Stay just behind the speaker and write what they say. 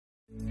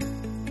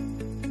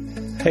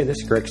Hey, this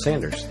is Greg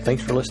Sanders.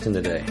 Thanks for listening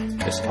today.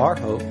 It's our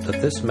hope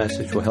that this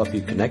message will help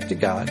you connect to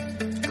God,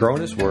 grow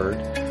in His Word,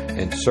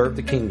 and serve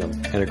the kingdom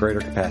in a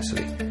greater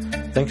capacity.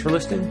 Thanks for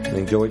listening and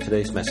enjoy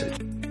today's message.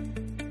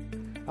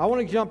 I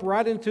want to jump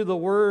right into the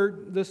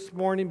Word this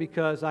morning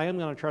because I am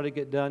going to try to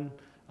get done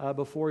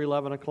before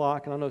 11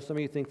 o'clock. And I know some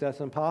of you think that's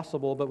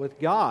impossible, but with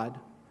God,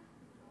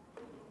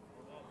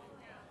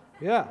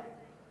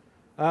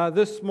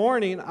 this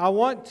morning I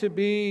want to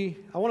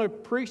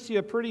preach to you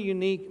a pretty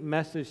unique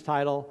message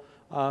title.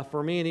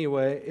 For me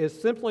anyway, is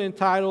simply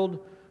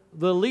entitled,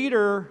 The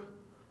Leader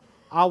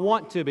I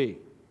Want to Be.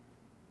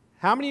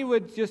 How many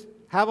would just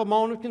have a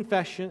moment of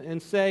confession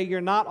and say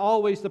you're not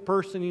always the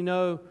person you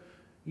know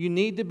you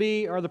need to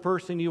be or the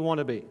person you want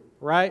to be,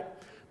 right?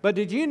 But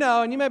did you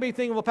know, and you may be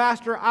thinking, well,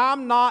 Pastor,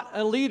 I'm not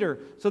a leader.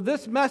 So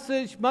this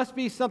message must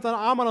be something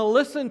I'm going to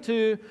listen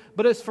to,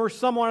 but it's for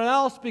someone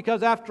else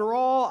because after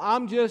all,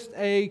 I'm just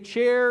a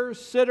chair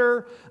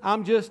sitter.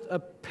 I'm just a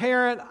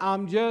parent.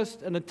 I'm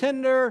just an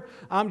attender.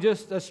 I'm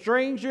just a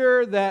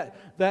stranger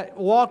that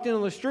walked in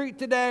on the street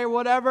today or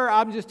whatever.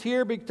 I'm just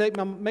here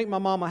to make my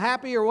mama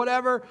happy or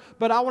whatever.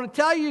 But I want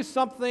to tell you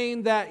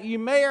something that you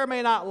may or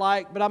may not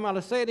like, but I'm going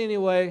to say it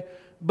anyway.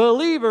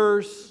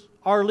 Believers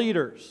are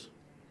leaders.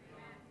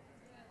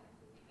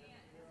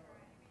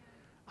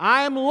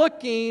 I am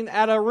looking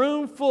at a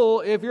room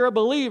full, if you're a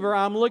believer,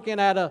 I'm looking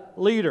at a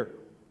leader.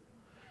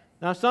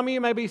 Now, some of you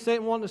may be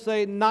wanting to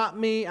say, not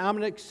me, I'm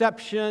an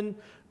exception.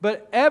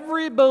 But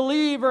every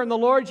believer in the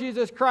Lord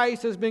Jesus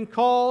Christ has been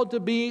called to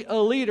be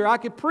a leader. I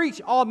could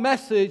preach all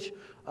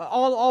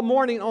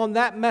morning on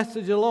that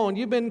message alone.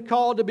 You've been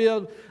called to be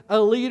a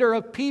leader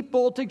of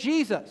people to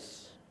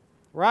Jesus,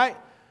 right?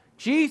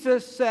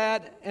 Jesus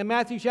said in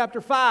Matthew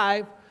chapter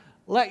 5,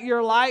 let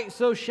your light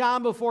so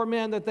shine before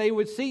men that they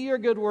would see your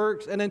good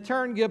works and in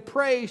turn give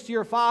praise to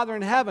your Father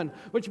in heaven.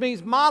 Which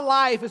means my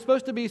life is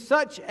supposed to be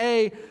such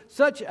a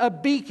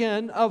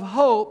beacon of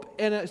hope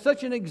and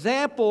such an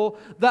example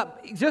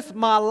that just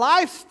my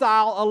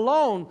lifestyle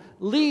alone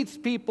leads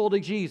people to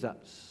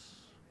Jesus.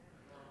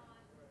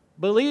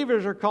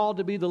 Believers are called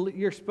to be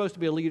you're supposed to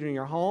be a leader in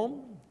your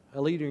home,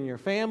 a leader in your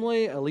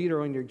family, a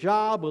leader on your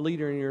job, a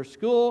leader in your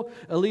school,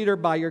 a leader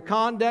by your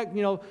conduct.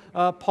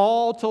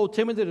 Paul told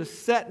Timothy to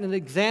set an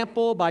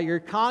example by your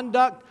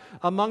conduct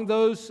among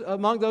those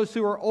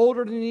who are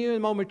older than you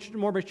and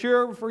more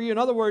mature for you. In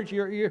other words,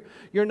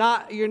 you're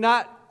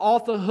not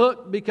off the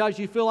hook because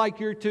you feel like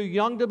you're too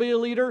young to be a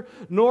leader,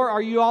 nor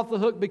are you off the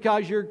hook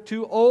because you're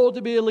too old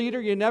to be a leader.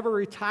 You never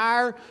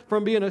retire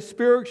from being a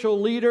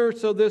spiritual leader.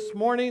 So this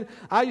morning,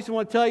 I just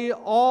want to tell you,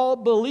 all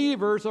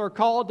believers are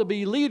called to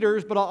be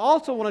leaders, but I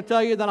also want to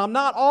tell you that I'm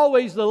not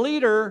always the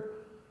leader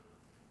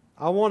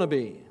I want to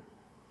be.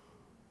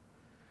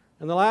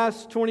 In the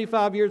last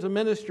 25 years of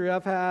ministry,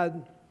 I've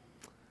had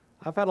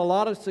a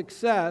lot of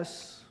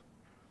success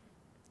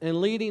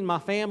in leading my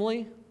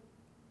family.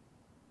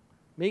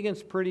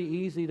 Megan's pretty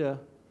easy to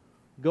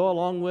go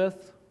along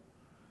with.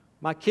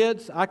 My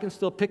kids, I can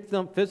still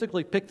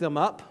physically pick them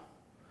up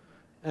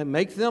and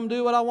make them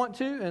do what I want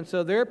to, and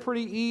so they're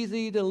pretty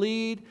easy to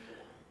lead.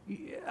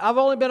 I've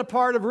only been a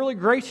part of really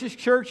gracious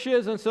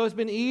churches, and so it's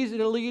been easy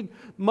to lead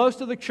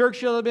most of the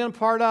churches I've been a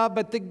part of,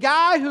 but the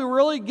guy who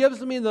really gives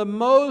me the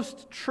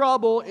most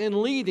trouble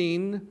in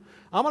leading,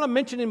 I'm going to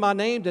mention him by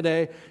name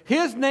today.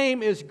 His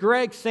name is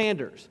Greg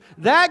Sanders.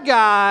 That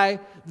guy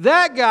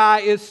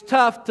is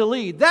tough to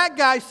lead. That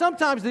guy,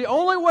 sometimes the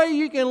only way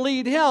you can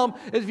lead him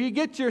is if you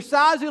get your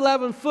size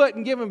 11 foot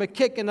and give him a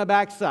kick in the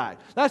backside.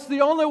 That's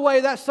the only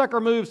way that sucker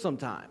moves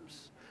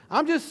sometimes.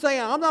 I'm just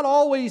saying, I'm not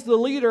always the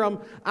leader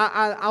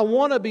I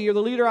want to be or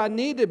the leader I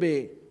need to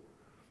be.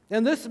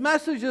 And this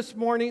message this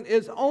morning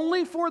is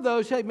only for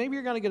those, hey, maybe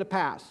you're going to get a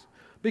pass.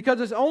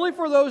 Because it's only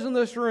for those in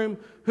this room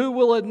who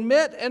will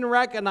admit and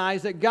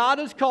recognize that God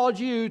has called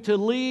you to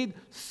lead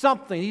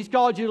something. He's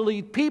called you to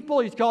lead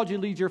people. He's called you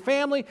to lead your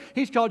family.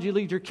 He's called you to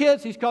lead your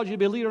kids. He's called you to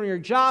be a leader in your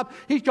job.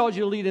 He's called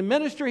you to lead in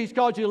ministry. He's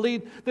called you to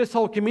lead this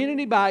whole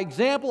community by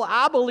example.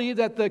 I believe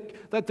that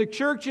the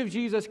Church of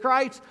Jesus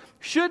Christ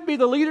should be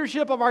the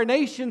leadership of our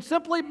nation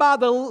simply by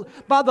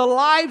the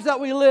lives that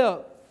we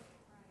live.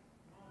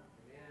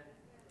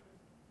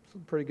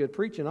 Some pretty good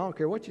preaching. I don't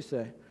care what you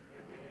say.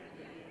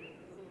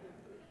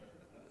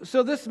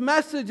 So this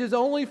message is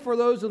only for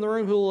those in the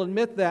room who will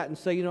admit that and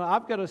say,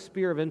 I've got a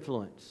sphere of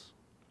influence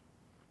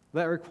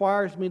that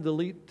requires me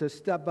to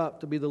step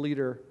up to be the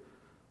leader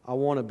I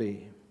want to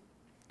be.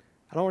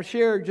 I want to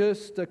share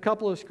just a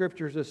couple of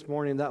scriptures this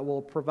morning that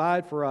will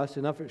provide for us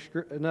enough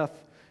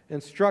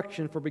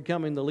instruction for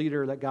becoming the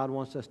leader that God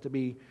wants us to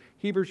be.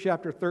 Hebrews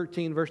chapter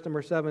 13, verse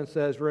number 7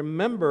 says,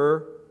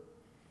 remember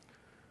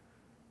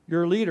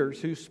your leaders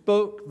who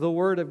spoke the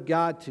word of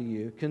God to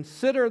you.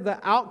 Consider the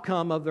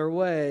outcome of their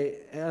way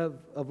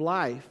of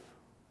life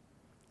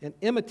and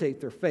imitate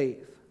their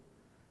faith.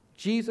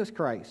 Jesus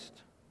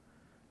Christ,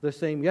 the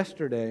same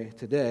yesterday,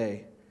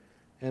 today,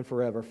 and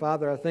forever.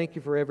 Father, I thank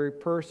you for every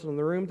person in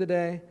the room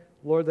today.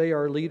 Lord, they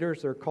are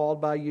leaders. They're called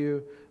by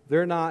you.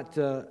 They're not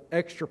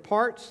extra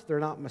parts. They're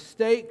not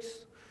mistakes.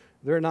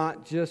 They're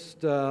not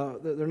just,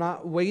 they're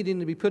not waiting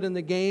to be put in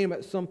the game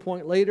at some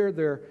point later.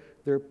 They're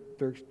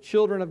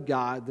children of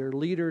God. They're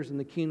leaders in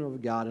the kingdom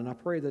of God. And I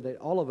pray that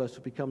all of us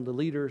will become the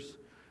leaders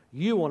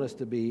you want us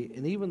to be,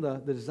 and even the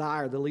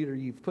desire, the leader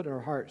you've put in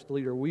our hearts, the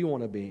leader we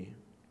want to be.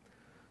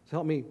 So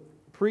help me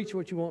preach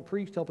what you want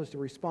preached. Help us to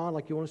respond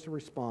like you want us to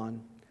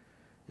respond,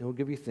 and we'll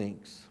give you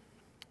thanks.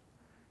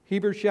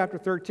 Hebrews chapter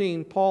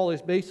 13, Paul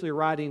is basically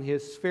writing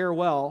his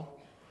farewell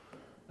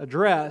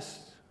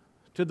address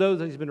to those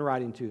that he's been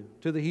writing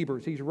to the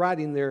Hebrews. He's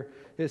writing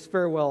his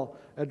farewell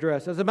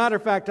address. As a matter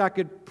of fact, you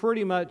could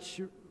pretty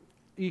much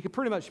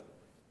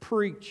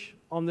preach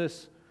on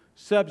this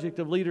subject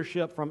of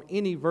leadership from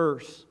any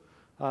verse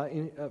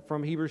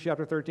from Hebrews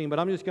chapter 13, but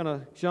I'm just going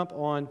to jump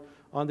on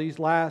these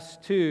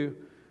last two.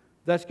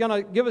 That's going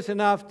to give us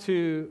enough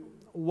to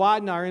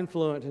widen our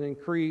influence and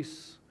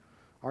increase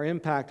our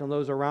impact on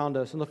those around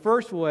us. And the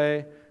first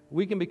way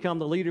we can become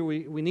the leader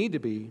we need to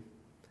be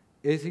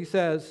is, he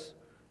says,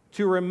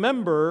 to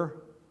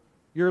remember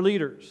your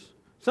leaders.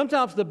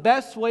 Sometimes the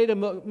best way to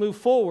move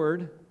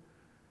forward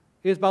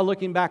is by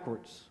looking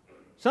backwards.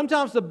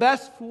 Sometimes the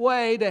best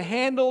way to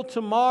handle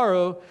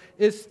tomorrow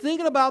is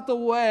thinking about the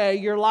way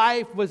your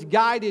life was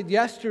guided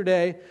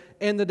yesterday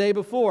and the day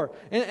before.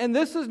 And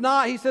this is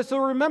not, he says, so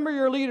remember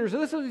your leaders.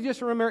 This isn't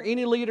just remember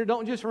any leader.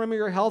 Don't just remember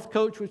your health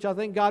coach, which I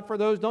thank God for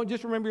those. Don't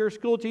just remember your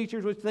school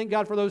teachers, which thank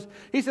God for those.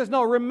 He says,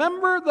 no,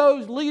 remember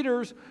those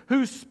leaders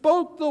who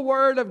spoke the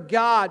word of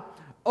God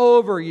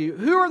over you.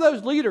 Who are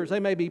those leaders? They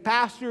may be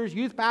pastors,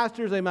 youth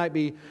pastors, they might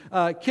be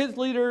kids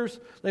leaders,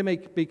 they may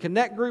be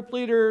connect group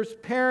leaders,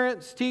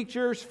 parents,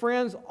 teachers,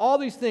 friends, all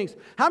these things.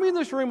 How many in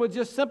this room would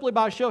just simply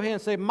by show of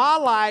hands say, my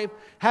life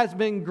has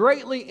been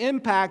greatly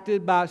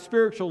impacted by a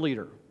spiritual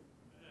leader?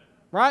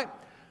 Right?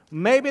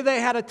 Maybe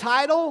they had a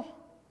title,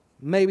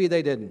 maybe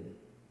they didn't.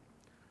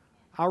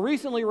 I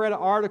recently read an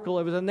article,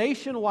 it was a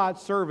nationwide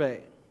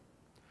survey,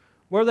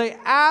 where they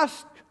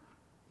asked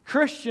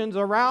Christians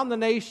around the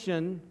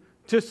nation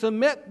to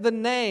submit the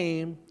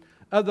name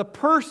of the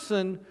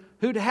person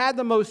who'd had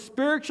the most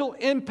spiritual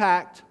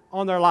impact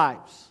on their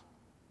lives.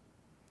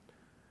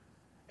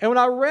 And when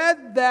I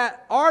read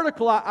that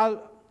article,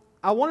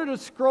 I wanted to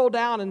scroll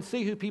down and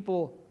see who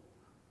people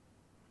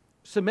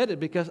submitted,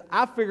 because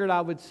I figured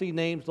I would see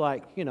names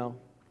like,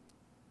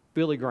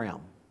 Billy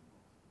Graham,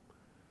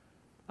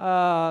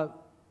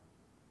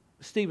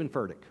 Stephen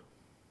Furtick,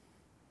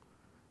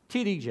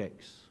 T.D.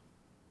 Jakes,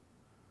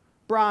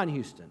 Brian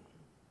Houston.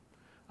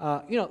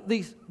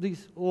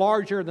 These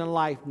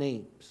larger-than-life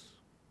names.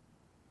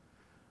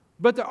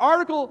 But the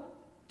article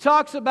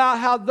talks about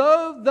how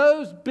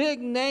those big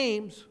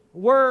names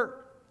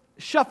were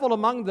shuffled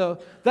among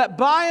those, that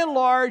by and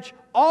large,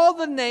 all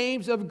the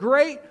names of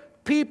great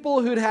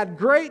people who'd had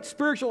great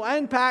spiritual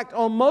impact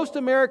on most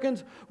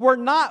Americans were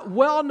not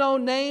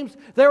well-known names.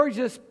 They were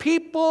just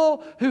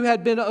people who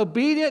had been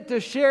obedient to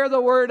share the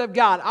Word of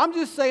God. I'm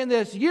just saying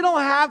this. You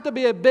don't have to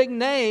be a big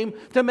name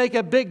to make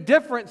a big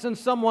difference in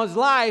someone's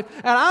life.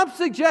 And I'm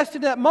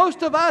suggesting that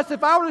most of us,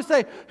 if I were to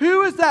say,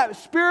 who is that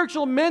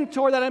spiritual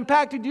mentor that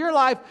impacted your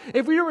life?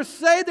 If we were to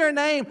say their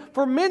name,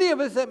 for many of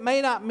us, it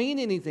may not mean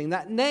anything.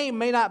 That name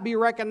may not be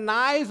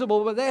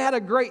recognizable, but they had a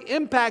great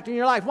impact in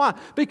your life. Why?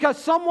 Because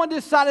someone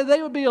decided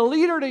they would be a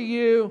leader to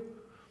you,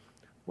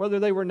 whether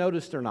they were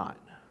noticed or not.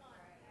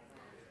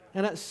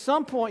 And at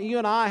some point, you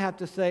and I have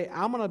to say,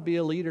 I'm going to be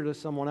a leader to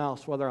someone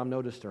else, whether I'm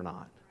noticed or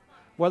not,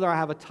 whether I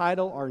have a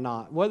title or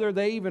not, whether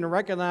they even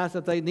recognize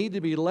that they need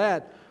to be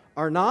led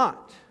or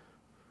not.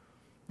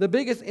 The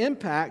biggest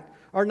impact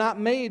are not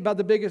made by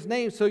the biggest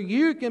names, so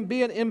you can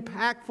be an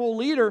impactful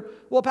leader.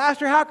 Well,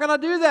 Pastor, how can I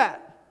do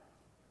that?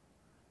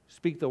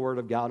 Speak the word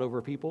of God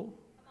over people.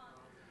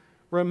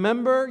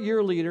 Remember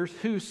your leaders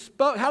who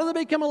spoke. How do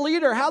they become a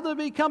leader? How do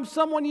they become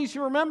someone you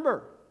should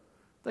remember?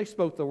 They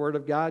spoke the word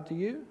of God to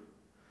you.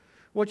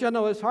 Which I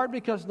know is hard,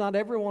 because not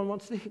everyone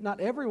wants to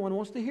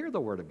hear the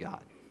word of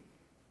God.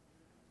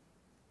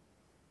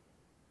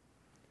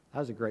 That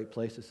was a great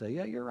place to say,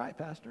 yeah, you're right,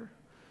 Pastor.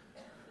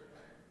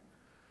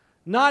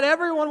 Not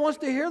everyone wants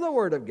to hear the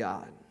word of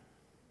God.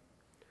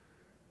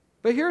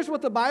 But here's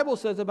what the Bible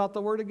says about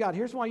the word of God.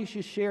 Here's why you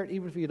should share it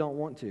even if you don't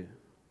want to.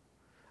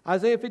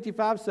 Isaiah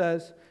 55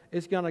 says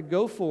it's going to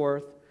go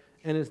forth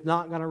and it's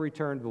not going to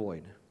return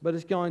void, but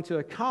it's going to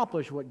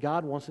accomplish what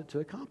God wants it to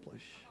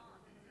accomplish.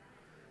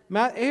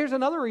 Here's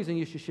another reason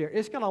you should share.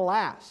 It's going to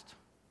last.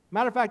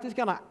 Matter of fact, it's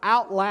going to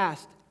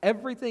outlast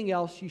everything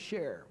else you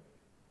share.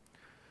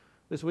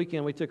 This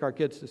weekend, we took our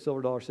kids to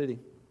Silver Dollar City,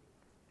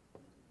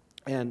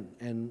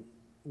 and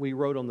we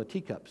rode on the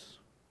teacups.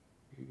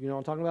 You know what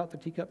I'm talking about, the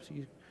teacups?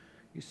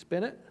 You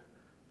spin it.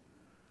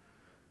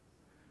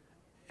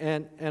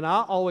 And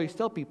I always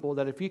tell people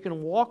that if you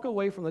can walk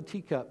away from the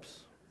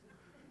teacups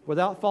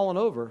without falling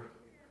over,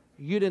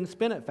 you didn't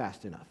spin it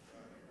fast enough.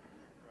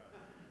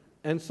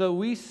 And so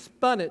we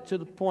spun it to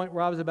the point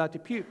where I was about to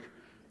puke.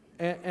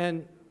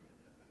 And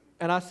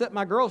I set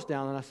my girls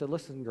down and I said,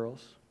 listen,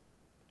 girls,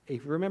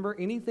 if you remember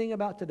anything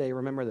about today,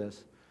 remember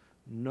this.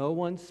 No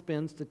one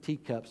spins the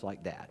teacups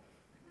like Dad.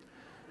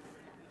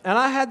 And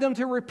I had them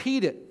to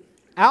repeat it.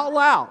 Out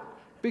loud.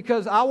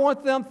 Because I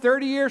want them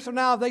 30 years from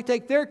now, if they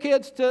take their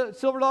kids to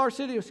Silver Dollar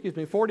City,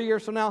 40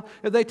 years from now,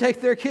 if they take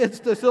their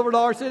kids to Silver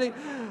Dollar City,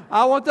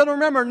 I want them to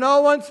remember,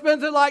 no one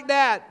spends it like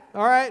that.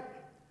 All right?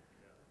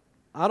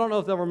 I don't know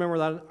if they'll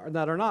remember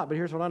that or not, but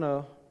here's what I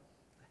know.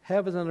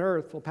 Heaven and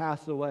earth will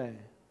pass away,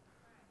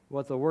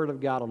 but the Word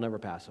of God will never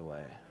pass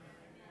away.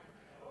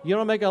 You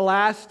want to make a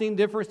lasting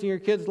difference in your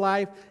kid's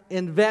life?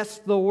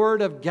 Invest the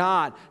Word of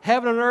God.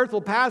 Heaven and earth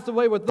will pass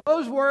away, but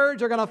those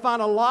words are going to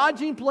find a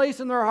lodging place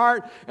in their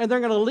heart, and they're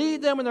going to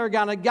lead them, and they're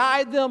going to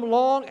guide them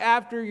long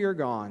after you're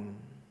gone.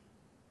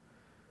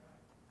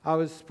 I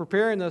was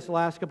preparing this the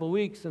last couple of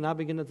weeks, and I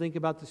began to think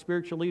about the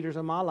spiritual leaders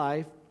in my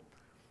life.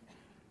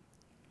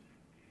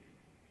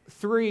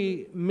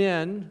 3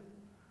 men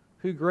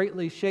who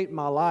greatly shaped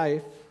my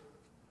life.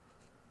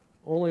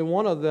 Only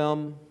one of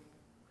them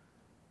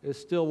is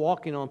still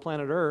walking on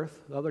planet Earth.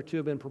 The other 2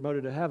 have been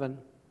promoted to heaven.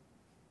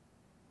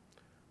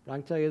 But I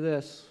can tell you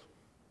this,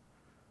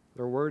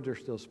 their words are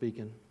still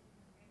speaking.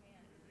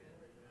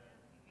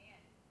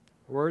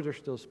 Words are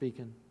still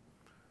speaking.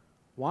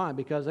 Why?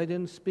 Because they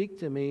didn't speak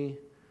to me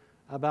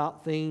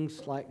about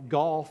things like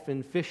golf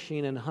and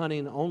fishing and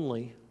hunting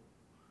only.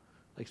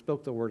 They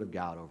spoke the Word of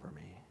God over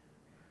me.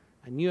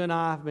 And you and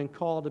I have been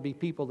called to be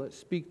people that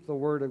speak the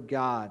Word of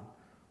God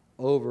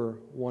over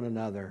one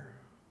another.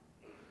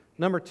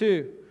 Number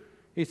 2,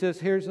 he says,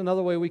 here's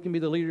another way we can be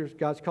the leaders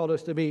God's called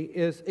us to be,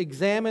 is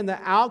examine the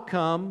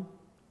outcome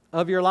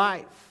of your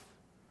life.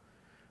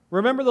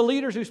 Remember the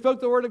leaders who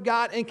spoke the Word of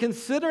God and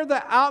consider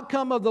the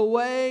outcome of the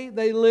way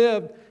they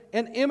lived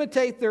and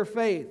imitate their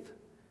faith.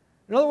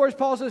 In other words,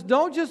 Paul says,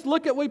 don't just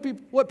look at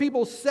what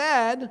people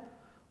said,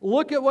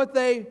 look at what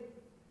they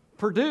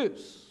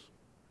produce.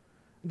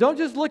 Don't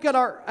just look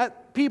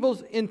at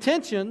people's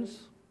intentions.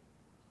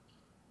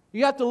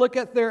 You have to look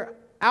at their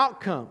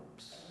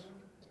outcomes.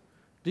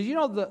 Did you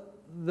know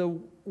the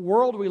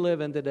world we live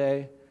in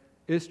today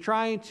is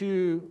trying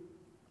to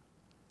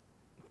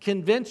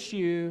convince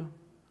you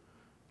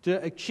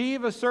to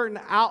achieve a certain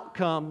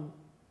outcome,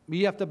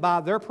 you have to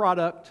buy their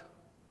product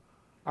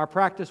or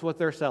practice what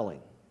they're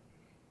selling.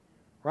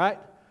 Right?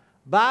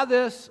 Buy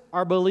this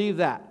or believe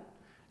that.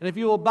 And if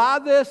you will buy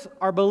this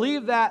or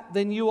believe that,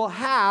 then you will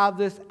have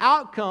this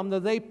outcome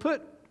that they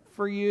put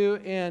for you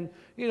in,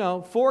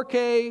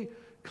 4K,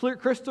 clear,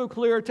 crystal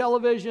clear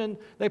television.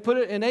 They put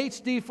it in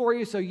HD for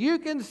you so you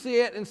can see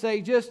it and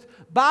say, just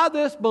buy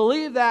this,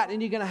 believe that,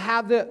 and you're going to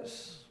have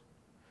this.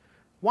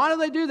 Why do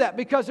they do that?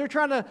 Because they're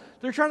trying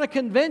to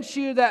convince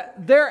you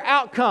that their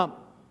outcome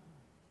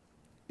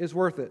is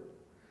worth it.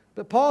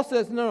 But Paul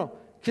says, no,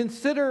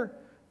 consider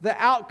the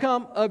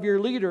outcome of your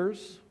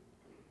leaders,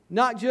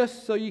 not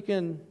just so you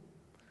can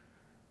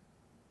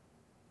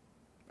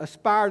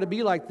aspire to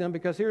be like them,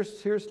 because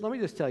let me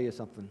just tell you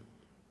something.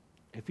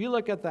 If you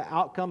look at the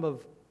outcome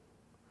of,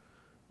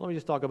 let me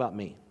just talk about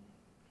me.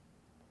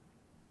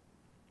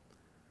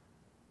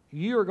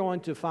 You are going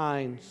to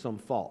find some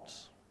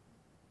faults.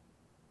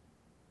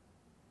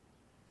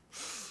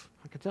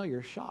 I can tell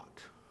you're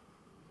shocked.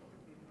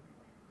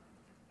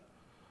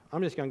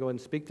 I'm just going to go ahead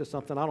and speak to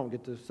something. I don't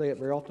get to say it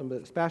very often, but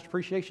it's Pastor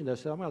Appreciation Day,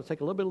 so I'm going to take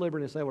a little bit of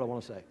liberty and say what I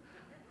want to say.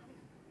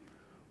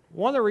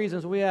 One of the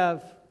reasons we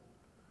have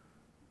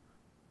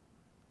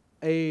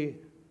a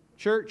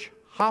church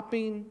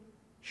shopping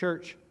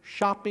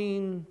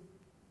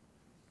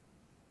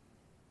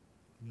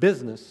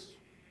business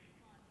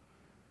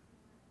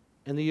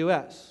in the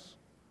U.S.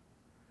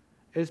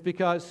 is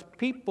because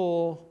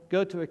people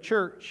go to a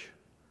church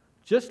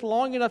just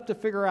long enough to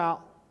figure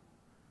out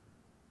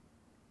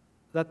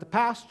that the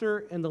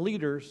pastor and the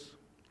leaders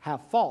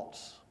have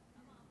faults,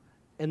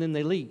 and then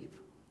they leave.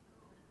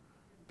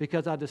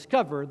 Because I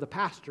discovered the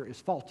pastor is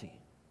faulty.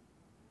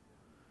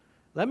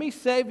 Let me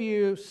save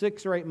you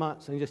 6 or 8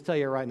 months and just tell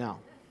you right now.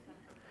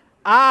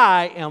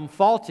 I am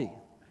faulty.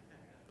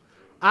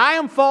 I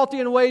am faulty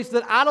in ways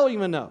that I don't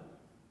even know.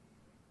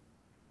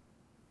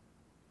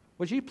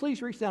 Would you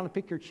please reach down and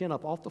pick your chin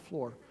up off the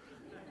floor?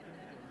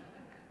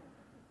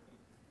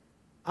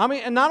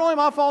 And not only am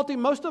I faulty,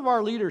 most of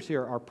our leaders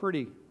here are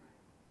pretty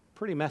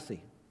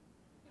messy.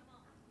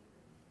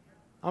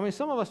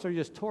 Some of us are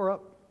just tore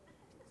up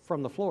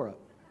from the floor up.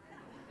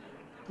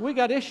 We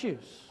got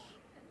issues.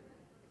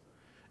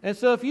 And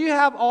so if you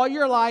have all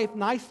your life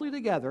nicely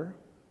together,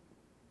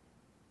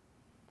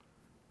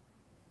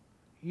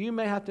 you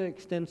may have to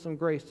extend some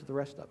grace to the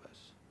rest of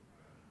us.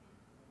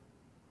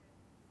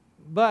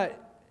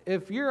 But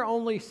if you're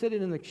only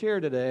sitting in the chair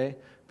today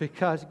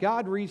because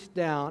God reached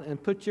down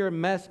and put your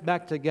mess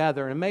back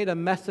together and made a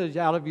message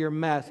out of your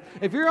mess,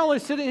 if you're only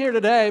sitting here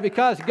today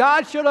because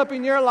God showed up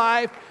in your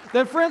life,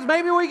 then friends,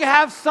 maybe we can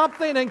have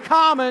something in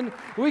common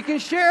we can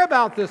share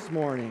about this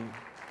morning.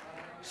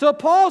 So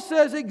Paul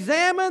says,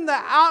 examine the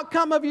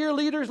outcome of your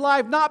leader's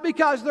life, not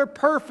because they're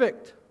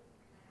perfect,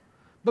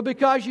 but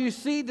because you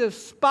see,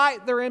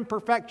 despite their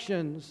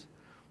imperfections,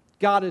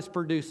 God is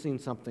producing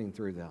something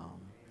through them.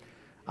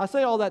 I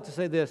say all that to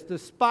say this: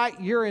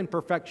 despite your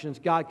imperfections,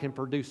 God can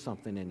produce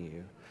something in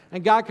you.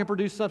 and God can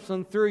produce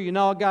something through you.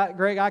 No, God,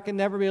 Greg, I can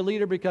never be a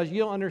leader because you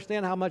don't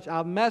understand how much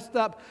I've messed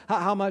up,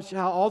 how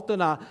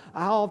often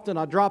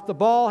I drop the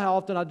ball, how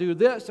often I do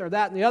this or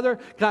that and the other.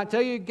 Can I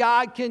tell you,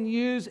 God can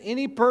use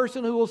any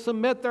person who will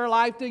submit their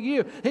life to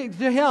you,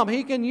 to Him.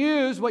 He can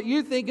use what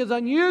you think is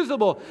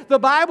unusable. The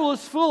Bible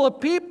is full of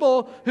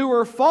people who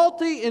were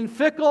faulty and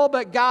fickle,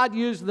 but God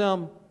used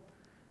them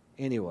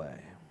anyway.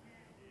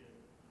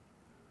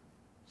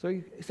 So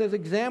He says,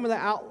 examine the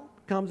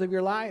outcomes of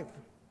your life.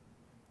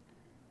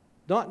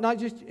 Not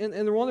just, and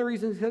one of the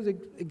reasons He says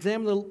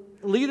examine the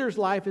leader's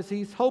life is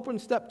He's hoping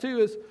step 2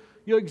 is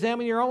you'll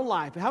examine your own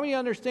life. How many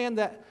understand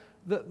that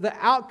the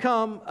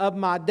outcome of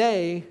my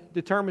day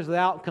determines the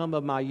outcome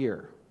of my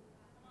year?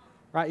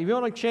 Right? If you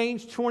want to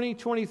change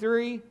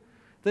 2023,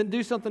 then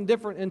do something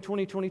different in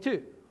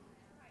 2022.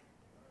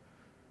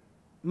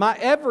 My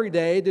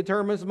everyday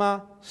determines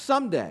my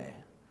someday.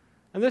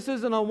 And this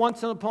isn't a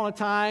once upon a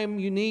time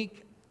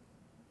unique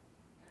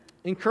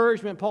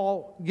encouragement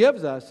Paul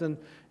gives us. And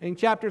in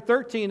chapter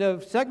 13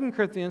 of 2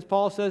 Corinthians,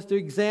 Paul says to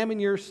examine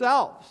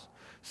yourselves.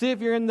 See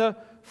if you're in the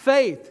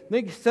faith.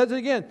 He says it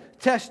again,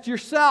 test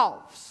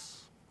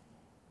yourselves.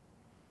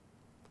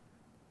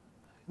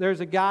 There's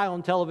a guy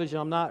on television,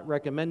 I'm not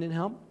recommending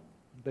him,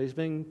 but he's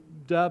been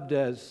dubbed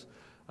as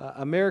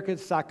American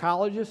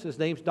psychologist. His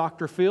name's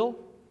Dr. Phil.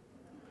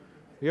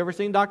 You ever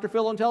seen Dr.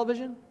 Phil on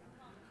television?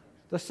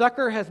 The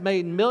sucker has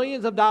made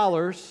millions of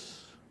dollars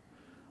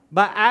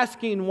by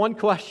asking one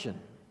question.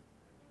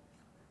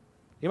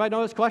 You might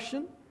know this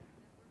question?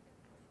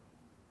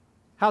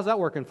 How's that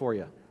working for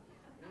you?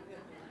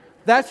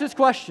 That's his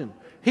question.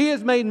 He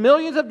has made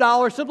millions of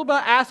dollars simply by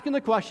asking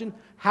the question,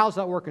 how's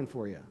that working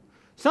for you?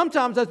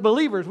 Sometimes as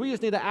believers, we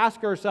just need to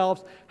ask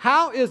ourselves,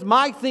 how is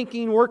my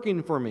thinking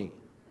working for me?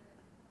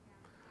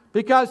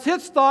 Because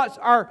his thoughts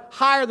are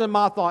higher than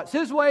my thoughts.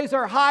 His ways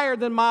are higher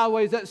than my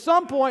ways. At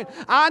some point,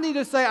 I need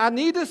to say, I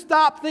need to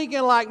stop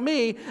thinking like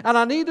me, and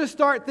I need to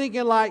start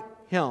thinking like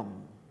him.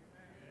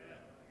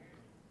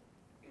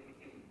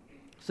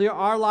 See,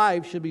 our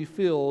lives should be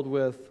filled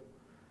with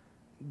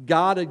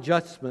God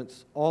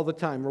adjustments all the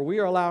time, where we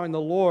are allowing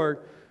the Lord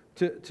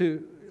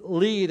to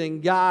lead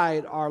and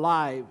guide our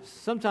lives.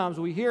 Sometimes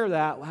we hear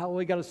that, how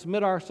we got to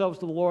submit ourselves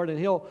to the Lord and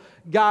He'll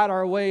guide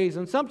our ways.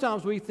 And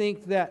sometimes we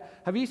think that,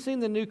 have you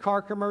seen the new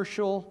car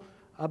commercial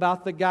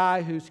about the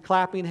guy who's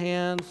clapping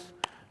hands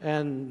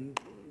and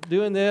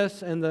doing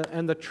this, and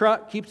the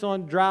truck keeps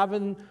on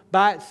driving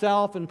by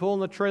itself and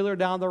pulling the trailer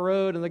down the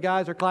road, and the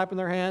guys are clapping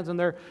their hands, and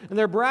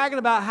they're bragging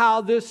about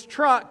how this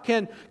truck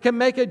can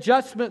make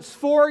adjustments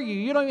for you.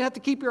 You don't even have to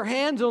keep your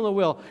hands on the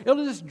wheel.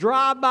 It'll just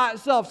drive by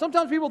itself.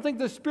 Sometimes people think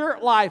the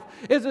spirit life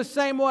is the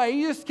same way.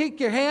 You just keep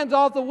your hands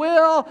off the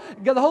wheel.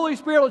 The Holy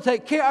Spirit will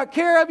take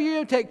care of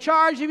you, take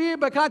charge of you.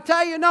 But can I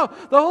tell you, no,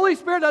 the Holy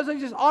Spirit doesn't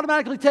just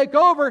automatically take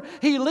over.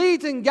 He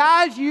leads and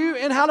guides you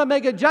in how to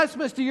make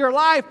adjustments to your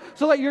life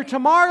so that your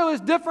tomorrow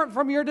is different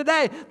from your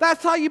today.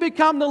 That's how you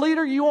become the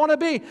leader you want to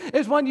be,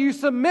 is when you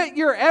submit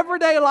your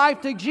everyday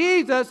life to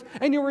Jesus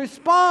and you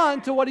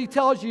respond to what He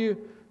tells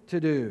you to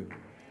do.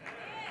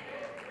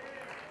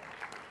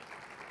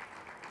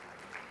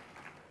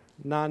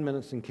 9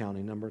 minutes and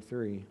counting. Number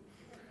 3.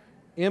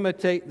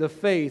 Imitate the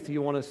faith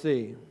you want to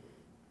see. He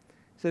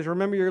says,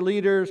 remember your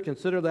leaders,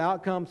 consider the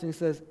outcomes. And he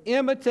says,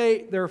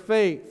 imitate their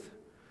faith.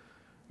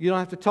 You don't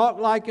have to talk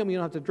like them. You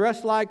don't have to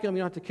dress like them.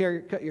 You don't have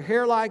to cut your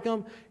hair like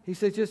them. He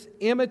says, just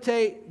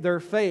imitate their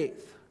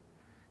faith.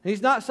 And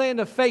he's not saying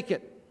to fake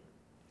it.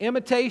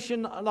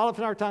 Imitation, a lot of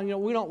our time,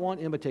 we don't want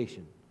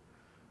imitation.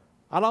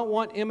 I don't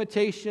want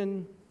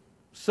imitation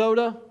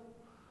soda.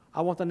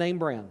 I want the name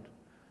brand.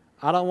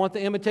 I don't want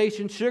the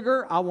imitation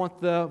sugar. I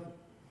want the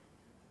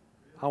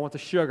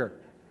sugar.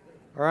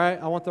 All right?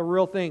 I want the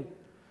real thing.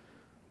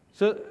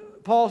 So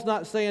Paul's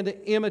not saying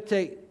to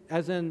imitate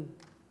as in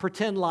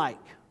pretend like.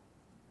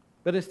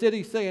 But instead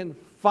he's saying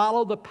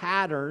follow the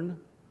pattern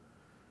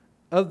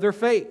of their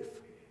faith.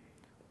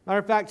 Matter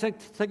of fact,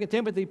 2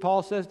 Timothy,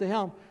 Paul says to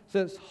him,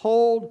 says,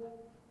 hold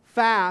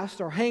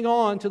fast or hang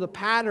on to the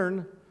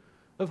pattern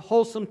of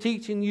wholesome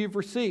teaching you've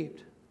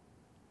received.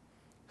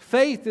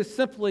 Faith is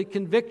simply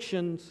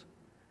convictions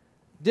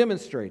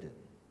demonstrated.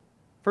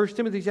 1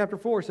 Timothy chapter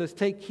 4 says,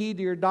 take heed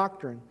to your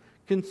doctrine.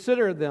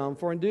 Consider them,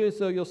 for in doing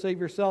so you'll save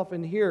yourself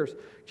and hearers.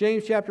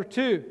 James chapter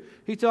 2,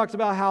 he talks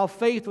about how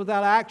faith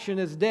without action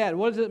is dead.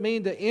 What does it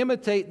mean to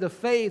imitate the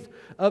faith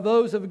of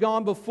those who have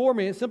gone before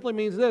me? It simply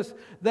means this,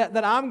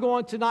 that I'm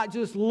going to not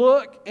just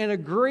look and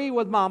agree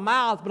with my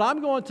mouth, but I'm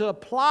going to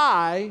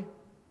apply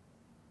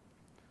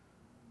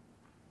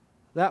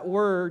that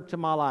word to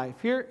my life.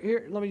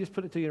 Here, let me just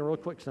put it to you in a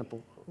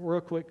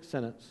real quick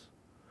sentence.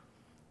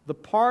 The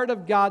part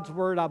of God's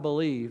word I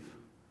believe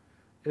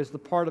is the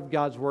part of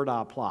God's word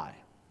I apply.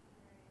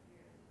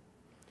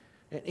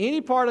 And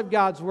any part of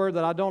God's word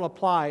that I don't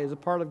apply is a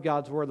part of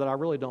God's word that I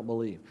really don't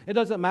believe. It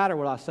doesn't matter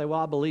what I say, well,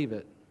 I believe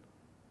it.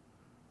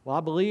 Well, I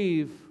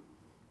believe,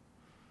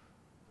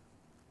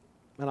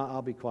 and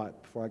I'll be quiet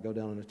before I go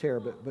down in a tear,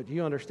 but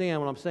you understand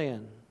what I'm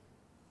saying.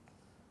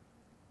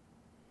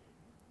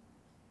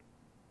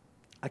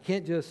 I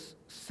can't just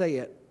say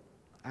it.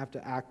 I have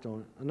to act on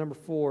it. And number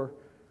 4,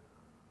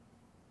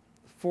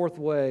 the fourth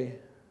way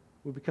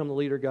we become the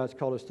leader God's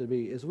called us to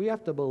be is we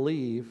have to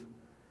believe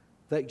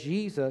that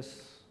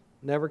Jesus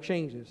never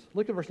changes.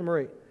 Look at verse number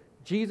 8.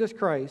 Jesus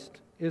Christ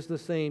is the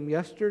same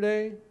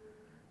yesterday,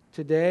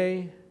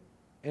 today,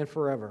 and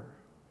forever.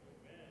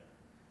 Amen.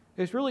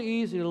 It's really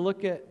easy to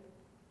look at,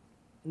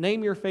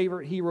 name your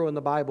favorite hero in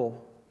the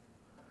Bible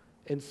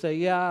and say,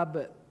 yeah,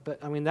 but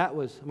that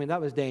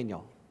was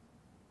Daniel.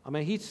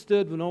 He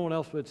stood when no one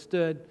else would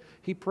stood.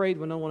 He prayed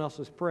when no one else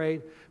would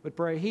pray.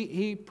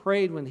 He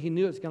prayed when he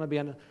knew it's going to be,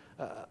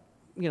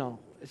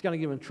 it's going to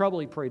give him trouble.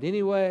 He prayed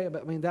anyway.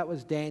 But that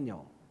was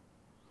Daniel.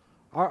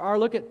 Or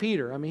look at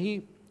Peter.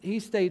 He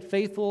stayed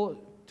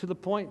faithful to the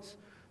points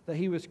that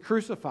he was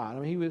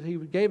crucified. He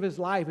gave his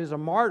life as a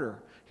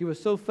martyr. He was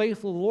so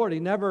faithful to the Lord. He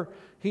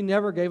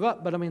never gave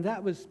up. But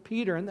that was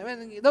Peter, and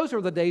those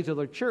are the days of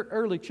the church,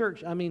 early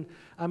church.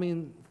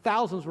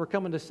 Thousands were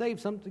coming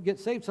to get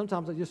saved.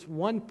 Sometimes at just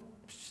one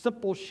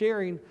simple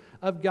sharing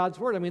of God's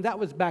word. That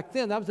was back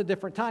then. That was a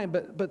different time.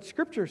 But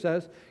Scripture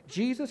says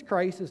Jesus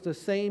Christ is the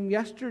same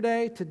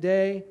yesterday,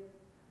 today,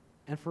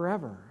 and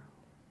forever.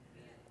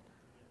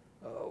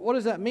 What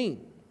does that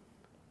mean?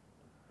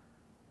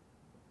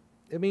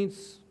 It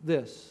means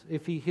this: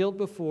 if He healed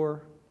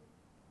before,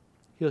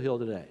 He'll heal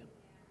today.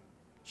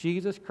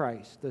 Jesus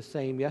Christ, the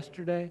same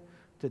yesterday,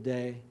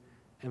 today,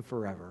 and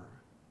forever.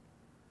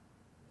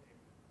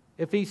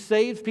 If He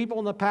saved people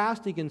in the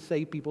past, He can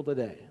save people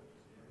today.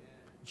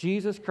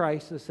 Jesus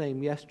Christ, the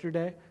same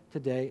yesterday,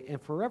 today,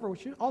 and forever,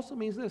 which also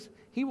means this: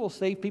 He will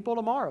save people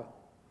tomorrow.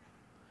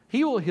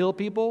 He will heal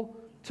people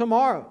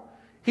tomorrow.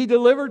 He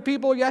delivered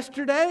people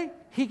yesterday.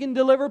 He can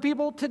deliver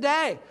people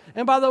today.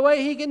 And by the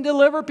way, He can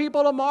deliver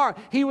people tomorrow.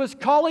 He was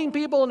calling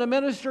people into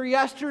ministry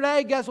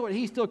yesterday. Guess what?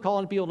 He's still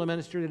calling people into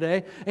ministry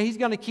today. And He's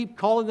going to keep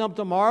calling them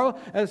tomorrow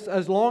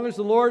as long as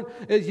the Lord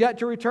is yet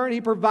to return. He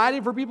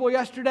provided for people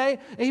yesterday,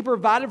 and He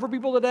provided for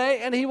people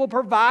today, and He will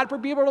provide for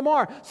people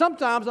tomorrow.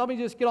 Sometimes, let me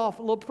just get off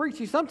a little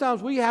preachy.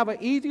 Sometimes we have an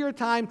easier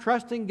time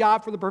trusting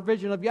God for the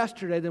provision of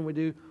yesterday than we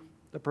do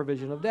the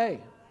provision of today.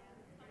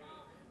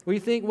 We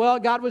think, well,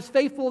 God was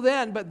faithful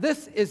then, but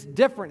this is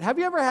different. Have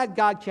you ever had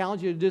God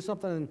challenge you to do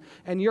something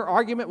and your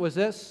argument was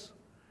this?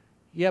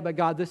 Yeah, but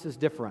God, this is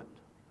different.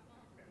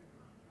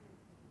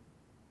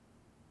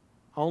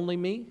 Only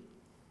me?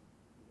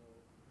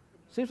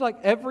 Seems like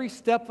every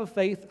step of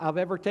faith I've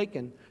ever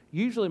taken,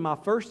 usually my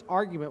first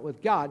argument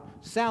with God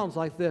sounds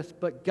like this: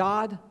 but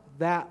God,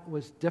 that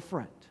was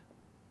different.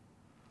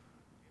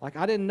 Like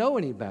I didn't know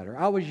any better.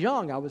 I was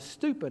young. I was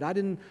stupid. I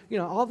didn't,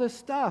 all this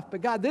stuff.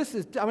 But God, this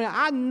is,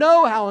 I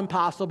know how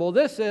impossible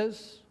this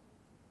is.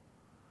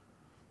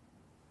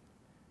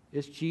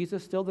 Is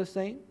Jesus still the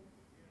same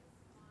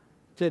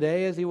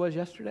today as He was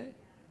yesterday?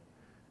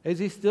 Is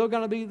He still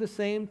going to be the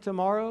same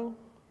tomorrow?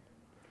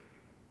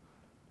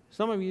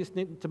 Some of you just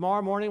need,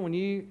 tomorrow morning when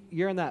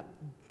you're in that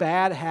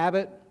bad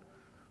habit,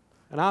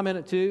 and I'm in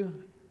it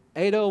too,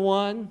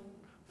 8:01,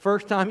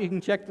 first time you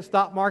can check the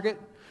stock market,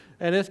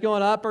 and it's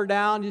going up or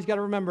down, you just got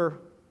to remember,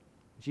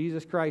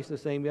 Jesus Christ the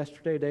same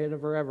yesterday, today, and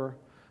forever.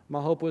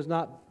 My hope was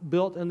not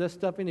built in this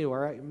stuff anywhere.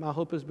 Right? My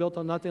hope is built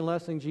on nothing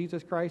less than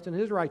Jesus Christ and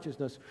His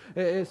righteousness.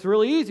 It's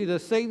really easy to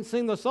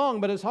sing the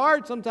song, but it's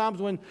hard sometimes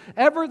when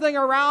everything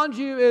around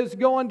you is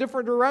going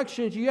different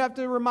directions. You have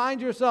to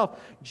remind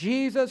yourself,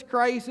 Jesus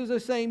Christ is the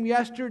same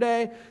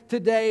yesterday,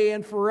 today,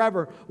 and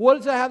forever. What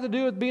does that have to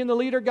do with being the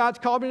leader God's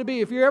called me to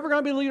be? If you're ever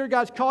going to be the leader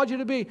God's called you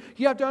to be,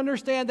 you have to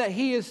understand that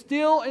He is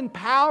still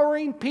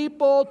empowering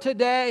people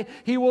today.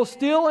 He will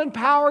still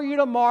empower you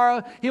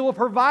tomorrow. He will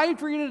provide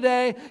for you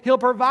today. He'll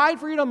provide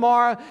for you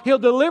tomorrow. He'll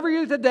deliver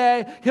you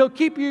today. He'll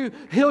keep you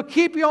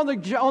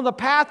on the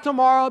path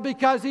tomorrow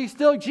because He's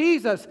still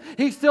Jesus.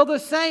 He's still the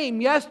same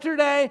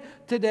yesterday,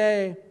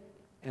 today,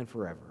 and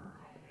forever.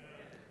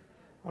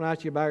 I want to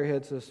ask you to bow your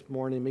heads this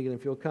morning, Megan,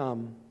 if you'll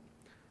come.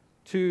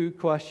 2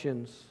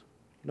 questions.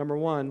 Number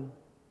 1,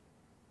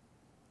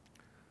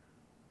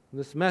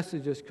 this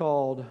message is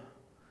called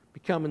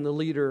Becoming the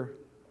Leader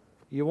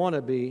You Want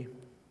to Be.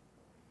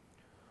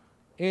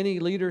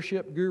 Any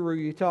leadership guru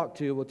you talk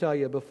to will tell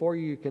you before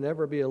you can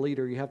ever be a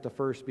leader, you have to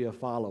first be a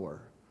follower.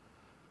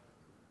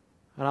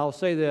 And I'll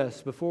say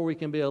this, before we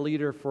can be a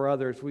leader for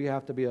others, we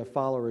have to be a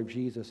follower of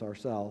Jesus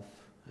ourselves.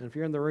 And if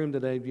you're in the room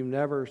today, if you've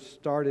never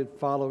started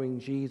following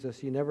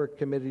Jesus, you never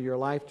committed your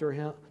life to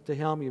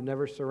Him, you've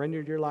never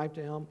surrendered your life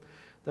to Him,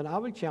 then I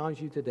would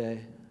challenge you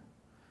today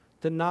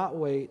to not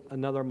wait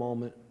another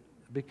moment,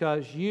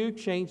 because you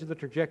change the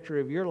trajectory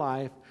of your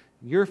life,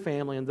 your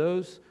family, and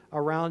those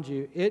around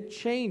you. It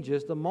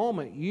changes the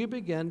moment you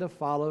begin to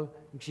follow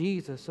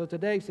Jesus. So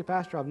today, you say,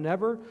 Pastor, I've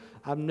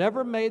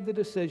never made the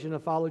decision to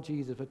follow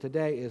Jesus, but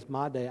today is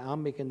my day.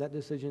 I'm making that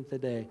decision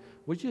today.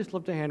 Would you just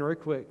lift a hand real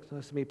quick? So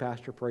that's me,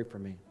 Pastor. Pray for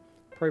me.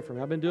 Pray for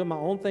me. I've been doing my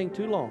own thing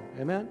too long.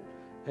 Amen?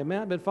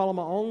 Amen? I've been following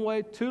my own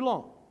way too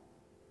long.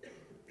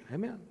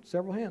 Amen?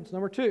 Several hands.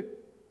 Number 2.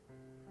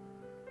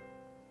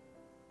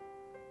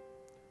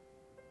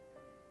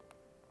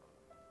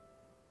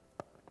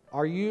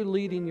 Are you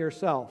leading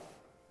yourself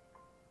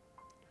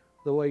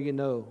the way you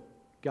know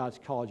God's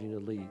called you to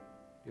lead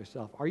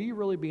yourself? Are you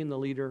really being the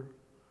leader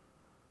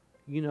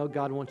you know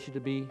God wants you to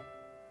be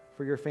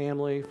for your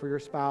family, for your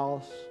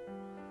spouse,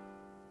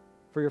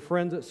 for your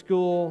friends at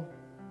school?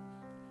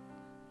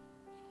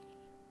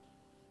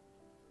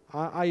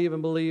 I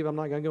even believe, I'm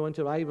not going to go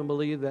into it, I even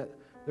believe that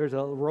there's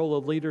a role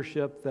of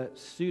leadership that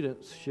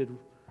students should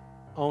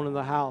own in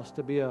the house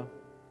to be a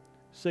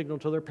signal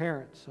to their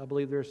parents. I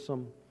believe there's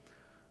some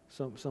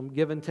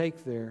give and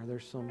take there.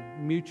 There's some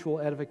mutual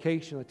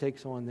edification that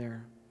takes on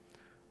there.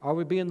 Are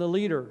we being the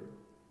leader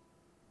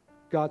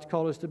God's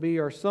called us to be,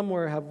 or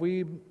somewhere have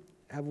we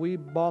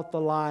bought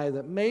the lie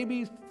that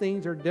maybe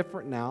things are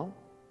different now?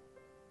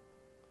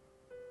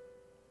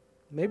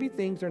 Maybe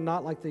things are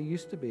not like they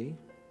used to be.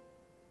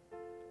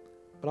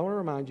 But I want to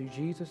remind you,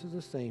 Jesus is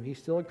the same. He's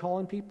still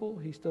calling people.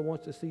 He still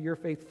wants to see your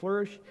faith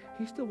flourish.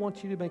 He still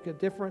wants you to make a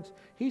difference.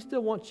 He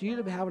still wants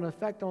you to have an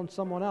effect on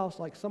someone else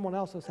like someone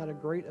else has had a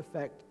great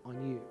effect on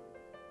you.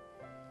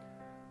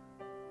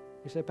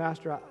 You say,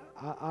 Pastor,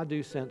 I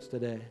do sense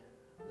today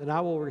that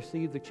I will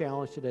receive the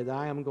challenge today that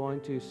I am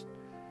going to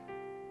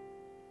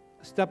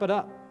step it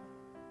up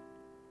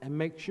and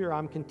make sure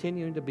I'm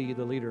continuing to be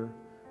the leader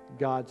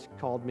God's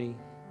called me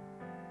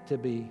to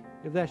be.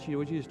 If that's you,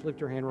 would you just lift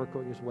your hand real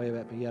quick and just wave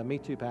at me? Yeah, me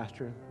too,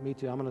 Pastor. Me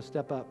too. I'm going to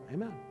step up.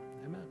 Amen.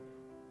 Amen.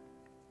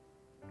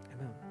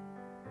 Amen.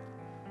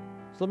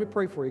 So let me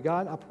pray for you.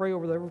 God, I pray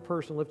over every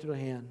person lifted a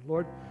hand.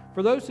 Lord,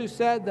 for those who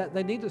said that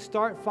they need to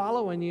start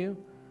following you,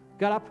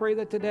 God, I pray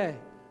that today,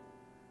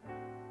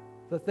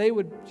 that they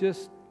would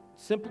just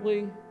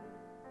simply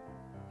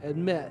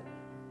admit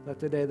that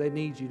today they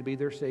need you to be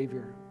their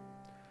Savior.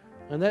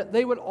 And that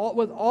they would,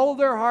 with all of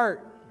their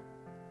heart,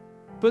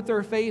 put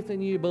their faith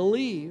in you,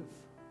 believe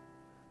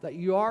that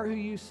you are who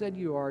you said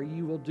you are.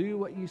 You will do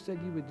what you said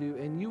you would do,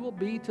 and you will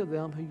be to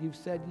them who you've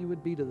said you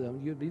would be to them.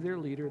 You would be their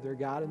leader, their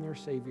God, and their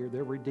Savior,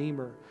 their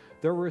Redeemer,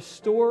 their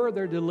Restorer,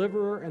 their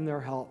Deliverer, and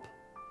their help.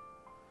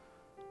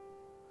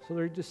 So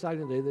they're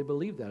deciding today they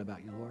believe that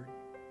about you, Lord.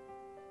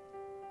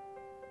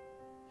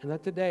 And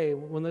that today,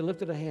 when they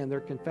lifted a hand, they're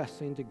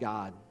confessing to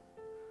God,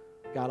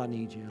 God, I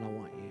need you and I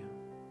want you.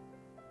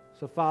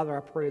 So, Father, I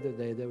pray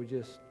today they would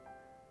just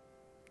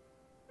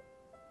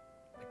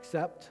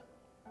accept,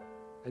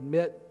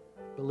 admit,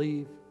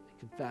 believe,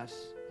 and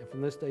confess. And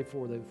from this day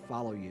forward, they would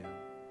follow you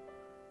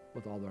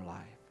with all their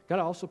life. God,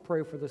 I also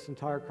pray for this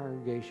entire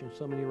congregation.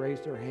 So many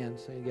raised their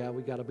hands saying, yeah,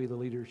 we got to be the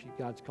leaders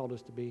God's called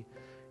us to be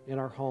in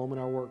our home, in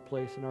our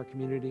workplace, in our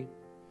community.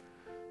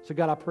 So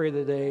God, I pray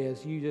today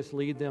as you just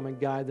lead them and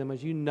guide them,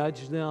 as you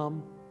nudge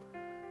them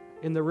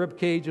in the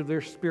ribcage of their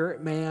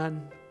spirit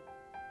man,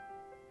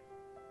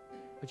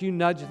 as you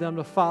nudge them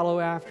to follow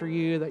after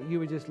you, that you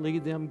would just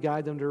lead them,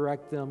 guide them,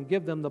 direct them,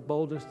 give them the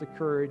boldness, the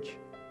courage,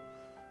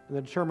 and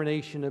the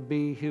determination to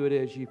be who it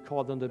is you've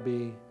called them to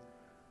be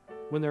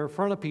when they're in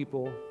front of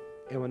people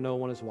and when no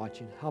one is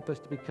watching. Help us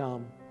to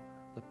become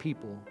the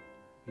people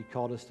you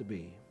called us to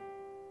be.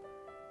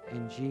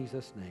 In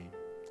Jesus' name,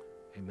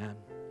 amen.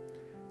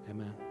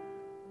 Amen.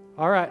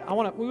 All right,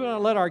 we're going to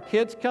let our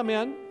kids come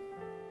in,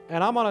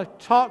 and I'm going to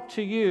talk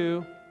to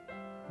you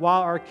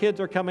while our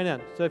kids are coming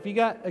in. So if you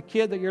got a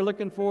kid that you're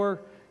looking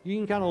for, you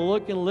can kind of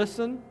look and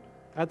listen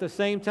at the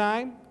same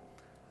time.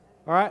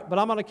 All right, but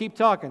I'm going to keep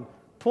talking.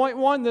 Point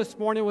one this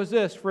morning was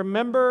this: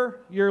 remember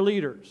your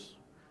leaders.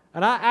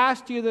 And I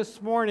asked you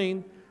this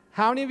morning,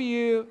 how many of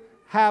you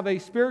have a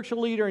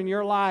spiritual leader in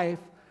your life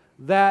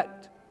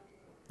that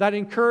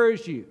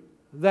encouraged you,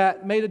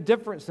 that made a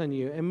difference in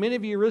you? And many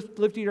of you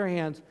lifted your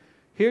hands.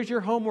 Here's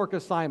your homework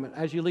assignment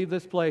as you leave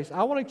this place.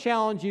 I want to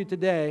challenge you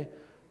today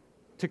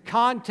to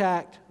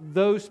contact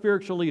those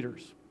spiritual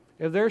leaders.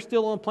 If they're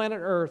still on planet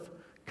Earth,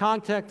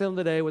 contact them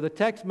today with a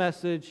text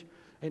message,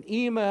 an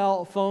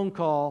email, a phone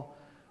call.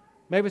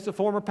 Maybe it's a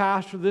former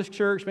pastor of this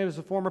church. Maybe it's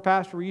a former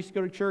pastor who used to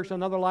go to church in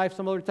another life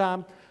some other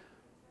time.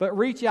 But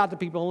reach out to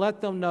people and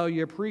let them know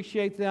you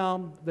appreciate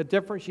them, the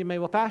difference you made.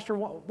 Well, Pastor,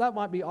 that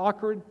might be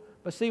awkward.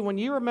 But see, when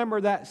you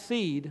remember that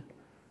seed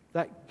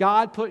that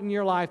God put in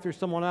your life through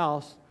someone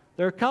else,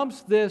 there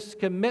comes this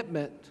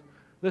commitment,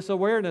 this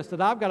awareness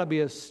that I've got to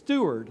be a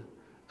steward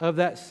of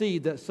that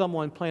seed that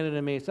someone planted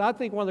in me. So I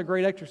think one of the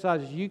great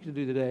exercises you can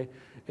do today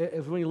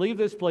is when you leave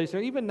this place, or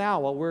even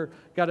now while we've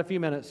got a few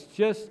minutes,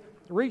 just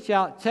reach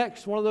out,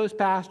 text one of those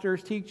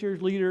pastors,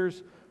 teachers,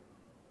 leaders,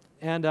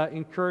 and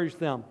encourage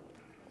them.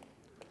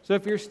 So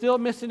if you're still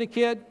missing a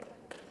kid,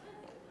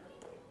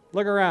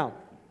 look around.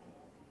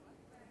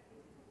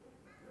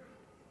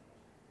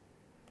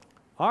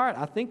 All right,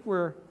 I think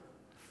we're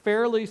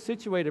fairly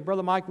situated.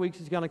 Brother Mike Weeks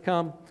is going to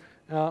come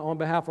on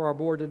behalf of our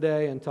board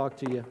today and talk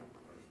to you.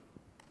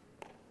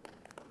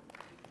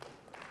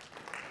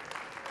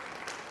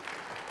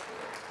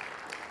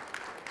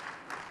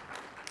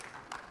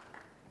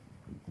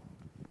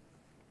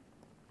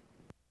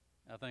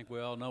 I think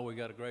we all know we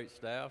got a great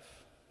staff.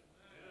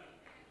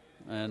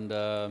 And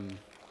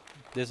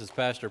this is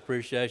Pastor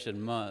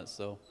Appreciation Month,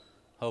 so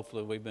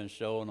hopefully we've been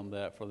showing them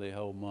that for the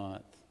whole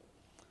month.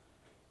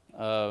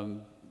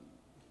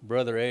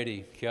 Brother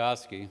Eddie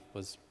Kioski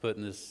was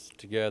putting this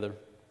together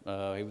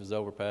He was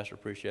over Pastor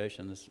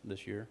Appreciation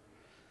this year.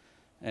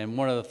 And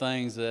one of the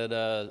things that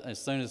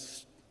as soon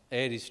as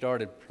Eddie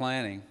started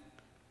planning,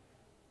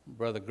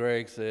 Brother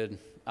Greg said,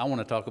 I want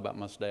to talk about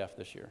my staff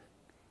this year.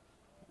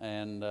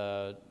 And,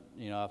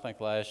 I think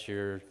last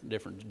year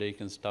different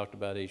deacons talked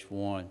about each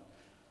one.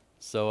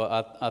 So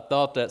I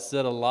thought that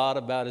said a lot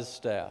about his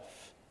staff,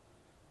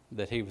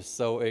 that he was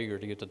so eager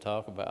to get to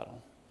talk about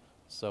them.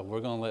 So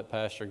we're going to let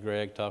Pastor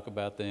Greg talk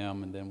about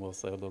them, and then we'll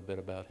say a little bit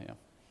about him.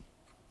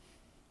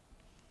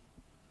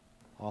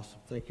 Awesome.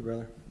 Thank you,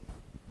 brother.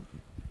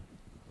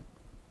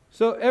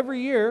 So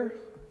every year,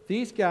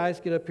 these guys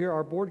get up here,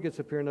 our board gets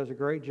up here and does a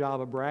great job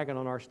of bragging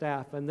on our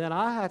staff. And then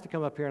I have to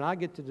come up here and I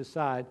get to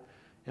decide,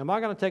 am I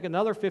going to take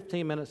another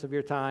 15 minutes of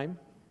your time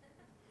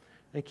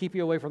and keep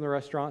you away from the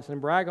restaurants and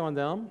brag on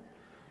them?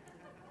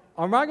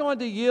 Or am I going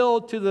to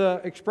yield to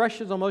the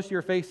expressions on most of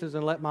your faces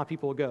and let my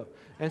people go?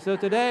 And so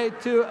today,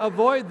 to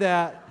avoid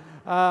that,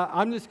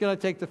 I'm just going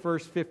to take the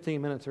first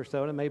 15 minutes or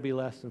so, and it may be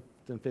less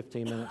than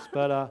 15 minutes.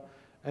 But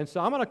and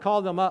so I'm going to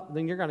call them up,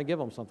 then you're going to give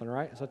them something,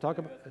 right? So talk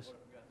about this.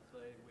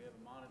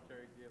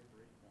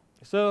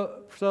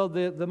 So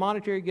the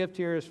monetary gift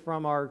here is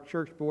from our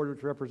church board,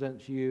 which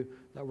represents you,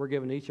 that we're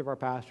giving each of our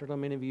pastors.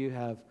 And many of you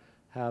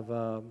have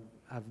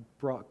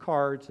brought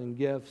cards and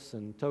gifts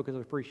and tokens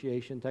of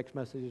appreciation, text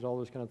messages, all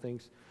those kind of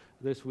things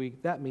this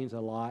week. That means a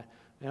lot.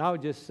 And I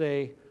would just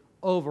say,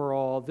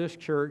 overall, this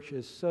church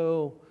is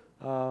so.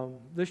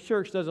 This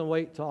church doesn't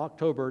wait till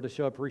October to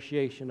show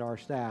appreciation to our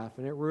staff,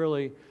 and it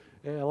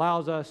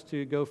allows us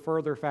to go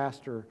further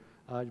faster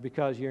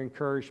because of your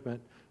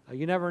encouragement.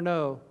 You never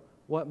know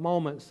what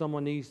moment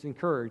someone needs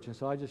encouraged. And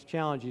so I just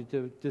challenge you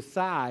to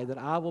decide that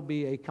I will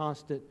be a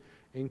constant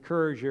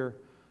encourager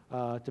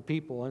to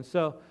people. And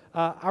so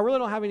I really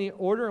don't have any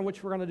order in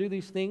which we're going to do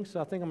these things, so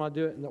I think I'm going to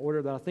do it in the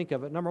order that I think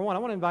of it. Number one, I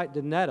want to invite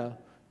Danetta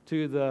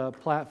to the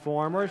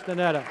platform. Where's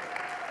Danetta?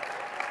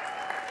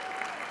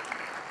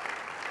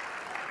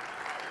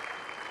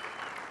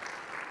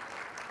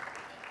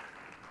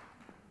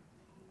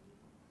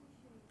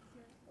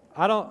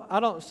 I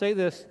don't say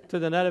this to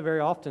Danetta very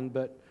often,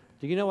 but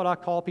do you know what I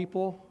call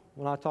people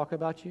when I talk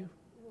about you?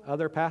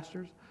 Other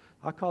pastors?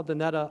 I call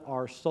Danetta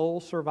our sole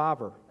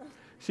survivor.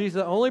 She's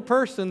the only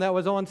person that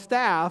was on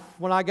staff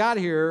when I got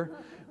here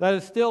that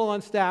is still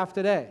on staff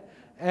today.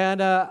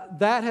 And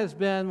that has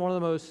been one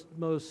of the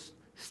most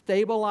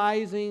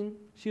stabilizing,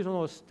 she's one of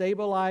the most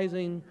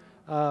stabilizing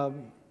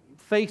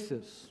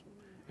faces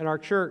in our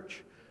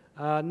church.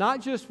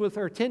 Not just with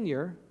her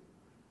tenure,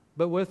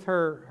 but with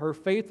her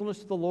faithfulness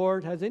to the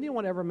Lord. Has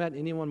anyone ever met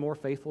anyone more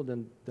faithful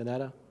than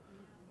Danetta?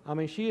 I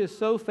mean, she is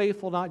so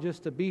faithful not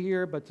just to be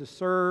here, but to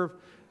serve.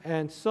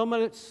 And so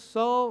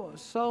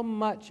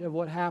much of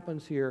what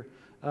happens here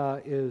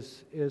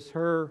is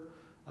her.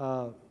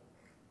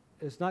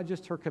 It's not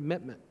just her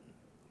commitment,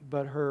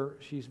 but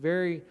she's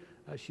very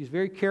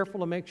careful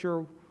to make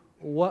sure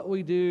what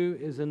we do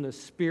is in the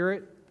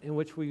spirit in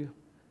which we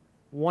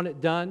want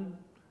it done.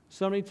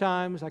 So many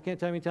times, I can't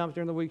tell you how many times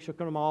during the week she'll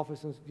come to my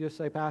office and just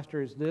say,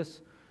 Pastor, is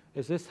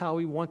this how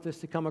we want this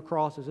to come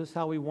across? Is this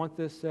how we want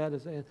this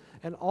said?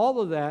 And all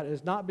of that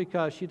is not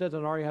because she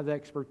doesn't already have the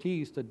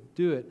expertise to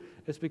do it.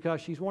 It's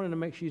because she's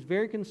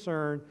very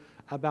concerned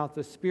about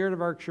the spirit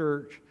of our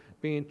church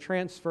being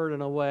transferred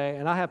in a way.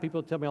 And I have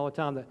people tell me all the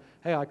time that,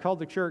 hey, I called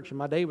the church and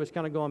my day was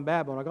kind of going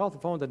bad, but when I got off the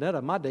phone with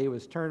Danetta, my day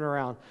was turning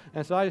around.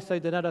 And so I just say,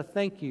 Danetta,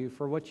 thank you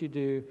for what you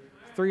do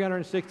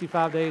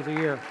 365 days a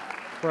year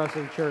for us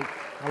in church.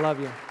 I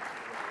love you.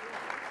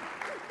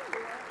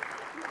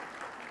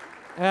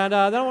 And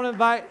then I want to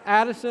invite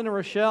Addison and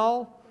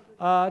Rochelle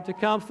to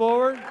come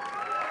forward.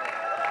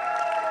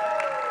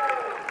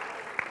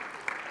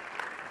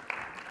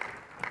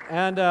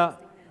 And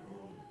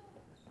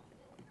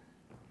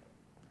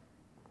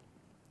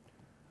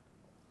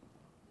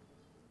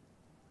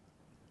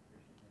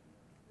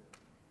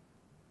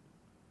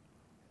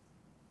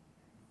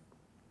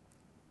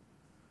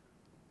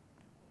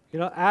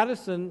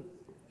Addison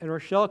and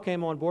Rochelle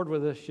came on board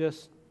with us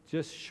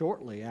just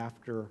shortly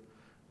after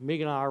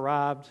Megan and I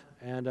arrived.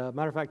 And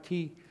matter of fact,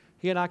 he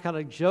and I kind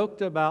of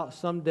joked about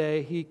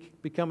someday he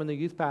becoming the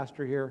youth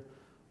pastor here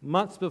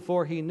months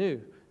before he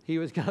knew he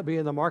was going to be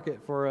in the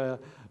market for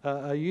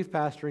a youth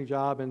pastoring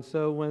job. And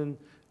so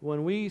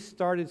when we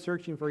started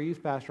searching for a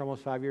youth pastor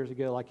almost 5 years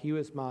ago, like he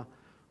was my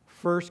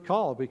first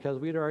call because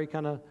we'd already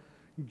kind of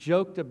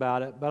joked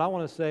about it. But I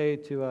want to say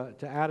to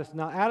Addison,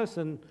 now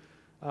Addison,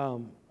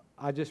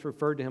 I just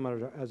referred to him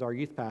as our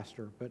youth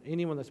pastor, but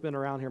anyone that's been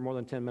around here more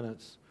than 10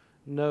 minutes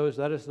knows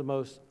that is the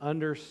most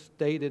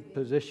understated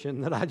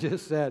position that I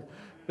just said,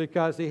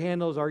 because he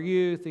handles our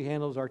youth, he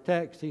handles our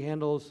text, he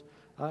handles,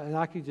 and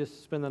I could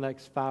just spend the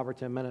next 5 or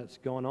 10 minutes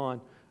going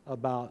on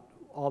about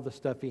all the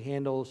stuff he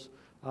handles.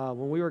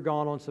 When we were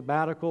gone on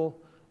sabbatical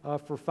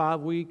for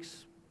 5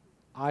 weeks,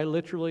 I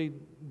literally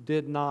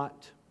did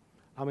not,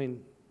 I'm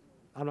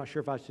not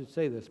sure if I should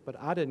say this, but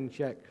I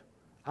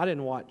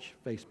didn't watch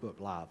Facebook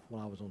Live when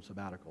I was on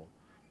sabbatical.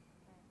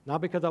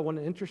 Not because I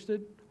wasn't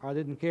interested or I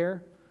didn't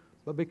care,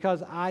 but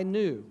because I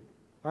knew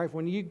All right,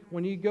 when you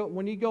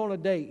go on a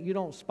date, you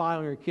don't spy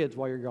on your kids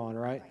while you're gone,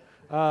 right?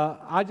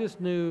 I just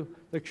knew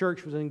the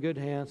church was in good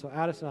hands. So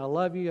Addison, I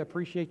love you. I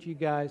appreciate you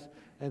guys,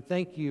 and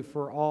thank you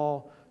for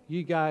all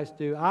you guys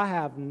do. I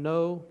have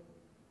no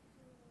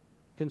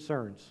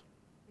concerns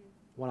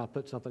when I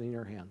put something in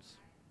your hands,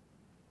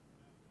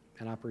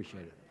 and I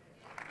appreciate it.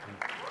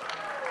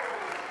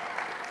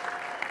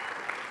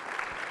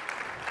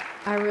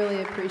 I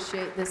really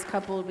appreciate this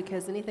couple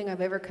because anything I've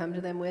ever come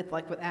to them with,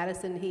 like with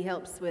Addison, he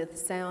helps with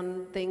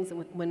sound things.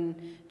 And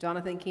when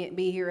Jonathan can't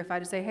be here, if I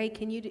just say, hey,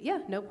 can you do?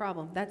 Yeah, no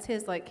problem. That's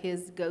his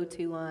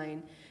go-to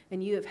line.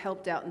 And you have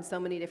helped out in so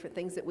many different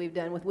things that we've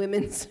done with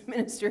women's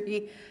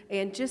ministry.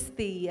 And just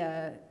the,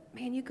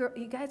 man, you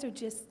guys are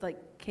just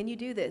like, can you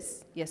do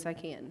this? Yes, I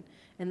can.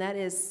 And that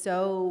is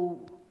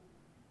so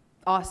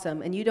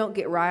awesome. And you don't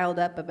get riled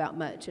up about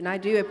much. And I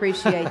do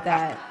appreciate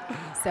that.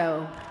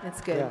 So it's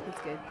good. Yeah.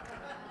 It's good.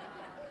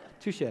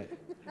 Touche.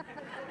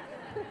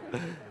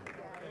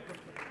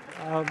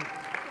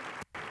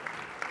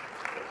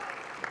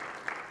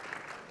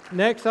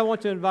 Next, I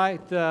want to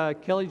invite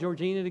Kelly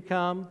Georgina to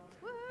come.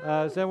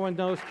 As everyone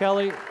knows,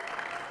 Kelly.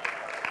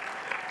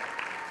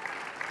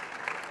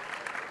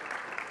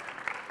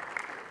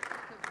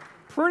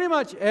 Pretty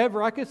much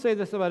I could say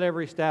this about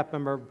every staff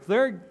member,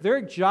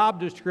 their job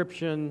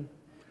description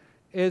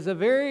is a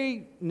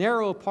very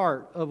narrow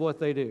part of what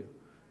they do.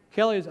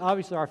 Kelly is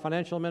obviously our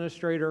financial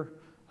administrator.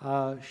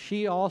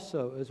 She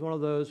also is one of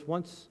those,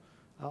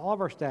 all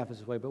of our staff is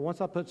this way, but once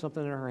I put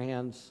something in her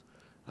hands,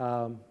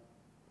 I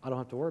don't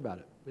have to worry about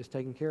it. It's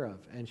taken care of.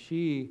 And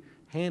she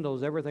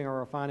handles everything of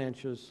our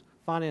finances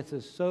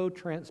so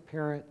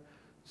transparent,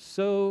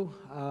 so,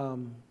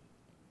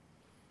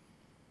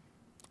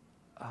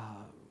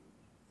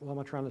 what am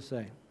I trying to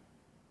say?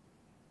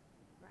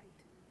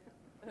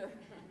 Right.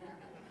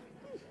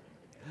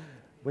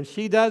 When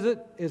she does it,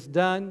 it's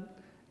done.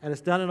 And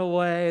it's done in a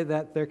way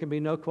that there can be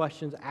no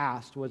questions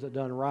asked. Was it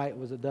done right?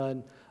 Was it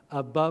done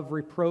above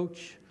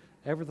reproach?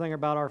 Everything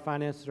about our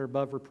finances are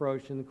above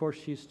reproach. And of course,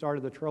 she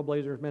started the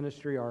Trailblazers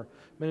ministry. Our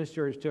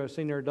ministry is to our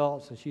senior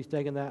adults, and she's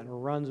taken that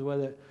and runs with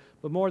it.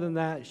 But more than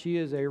that, she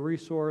is a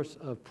resource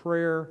of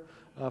prayer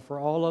for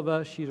all of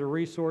us. She's a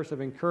resource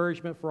of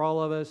encouragement for all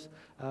of us.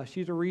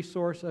 She's a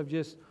resource of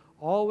just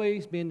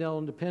always being able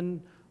to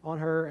depend on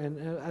her. And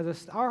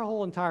as our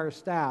whole entire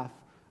staff,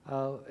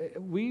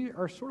 we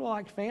are sort of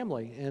like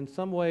family in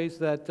some ways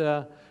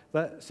that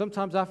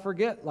sometimes I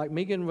forget. Like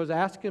Megan was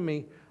asking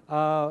me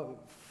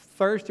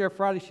Thursday or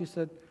Friday, she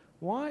said,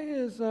 why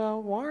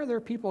are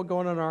there people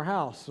going in our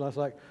house? And I was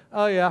like,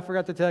 oh yeah, I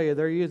forgot to tell you,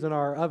 they're using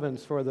our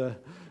ovens for the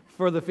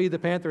Feed the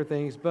Panther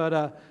things.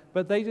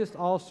 But they just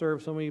all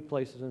serve so many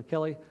places. And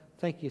Kelly,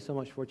 thank you so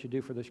much for what you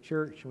do for this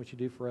church and what you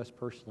do for us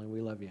personally. We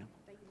love you.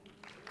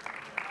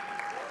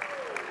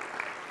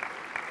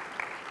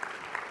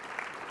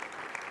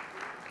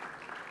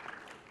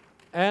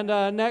 And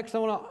next, I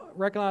want to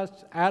recognize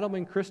Adam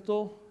and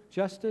Crystal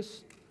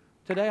Justice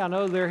today. I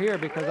know they're here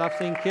because I've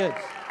seen kids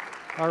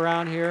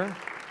around here.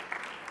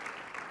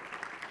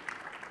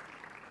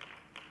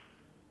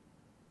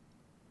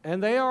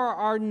 And they are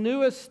our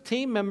newest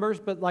team members,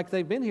 but like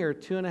they've been here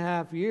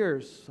 2.5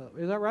 years.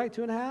 Is that right,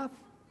 2.5?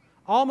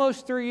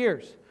 Almost 3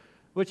 years.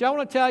 Which I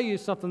want to tell you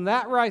something,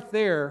 that right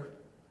there,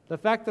 the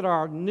fact that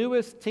our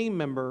newest team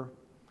member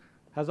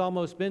has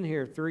almost been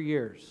here 3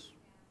 years,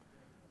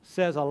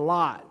 says a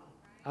lot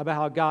about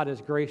how God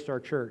has graced our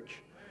church.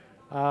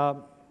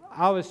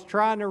 I was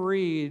trying to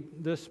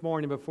read this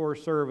morning before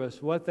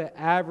service what the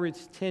average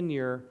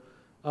tenure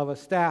of a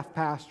staff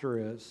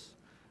pastor is,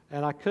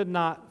 and I could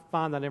not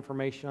find that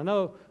information. I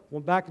know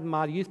back in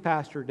my youth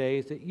pastor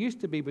days, it used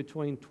to be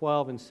between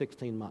 12 and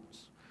 16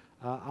 months.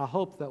 I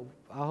hope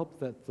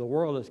that the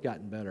world has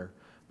gotten better,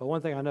 but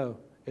one thing I know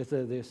is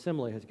that the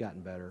assembly has gotten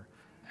better.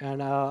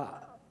 And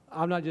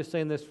I'm not just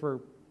saying this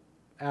for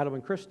Adam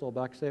and Crystal,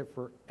 but I can say it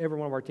for every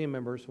one of our team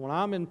members. When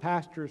I'm in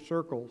pastor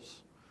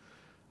circles,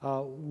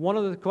 one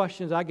of the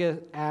questions I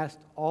get asked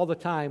all the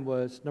time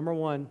was, number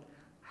one,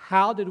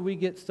 how did we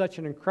get such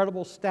an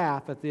incredible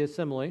staff at the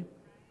assembly?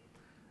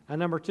 And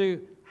number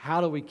two,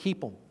 how do we keep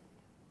them?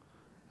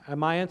 And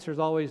my answer is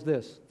always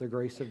this, the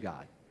grace of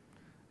God.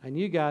 And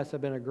you guys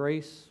have been been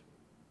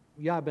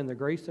the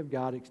grace of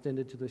God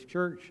extended to this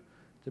church,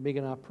 to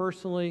Megan and I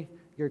personally.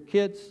 Your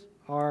kids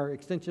are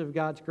extension of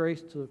God's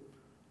grace to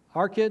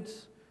our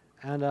kids.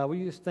 And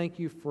we just thank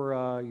you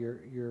for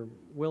your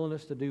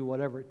willingness to do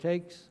whatever it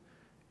takes,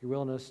 your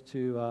willingness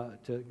to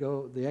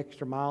go the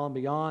extra mile and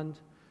beyond.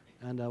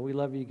 And we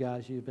love you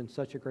guys. You've been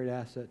such a great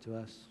asset to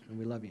us, and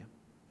we love you.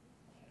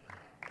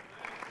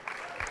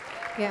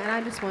 Yeah, and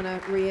I just want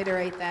to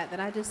reiterate that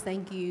I just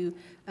thank you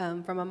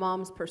from a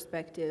mom's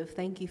perspective.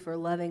 Thank you for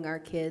loving our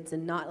kids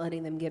and not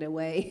letting them get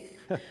away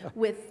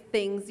with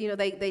things. You know,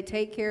 they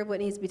take care of what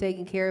needs to be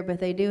taken care of, but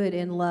they do it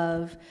in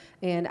love.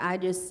 And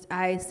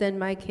I send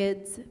my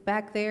kids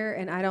back there,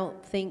 and I don't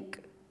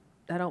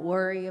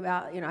worry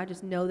about, I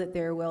just know that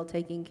they're well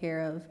taken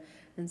care of.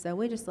 And so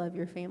we just love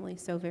your family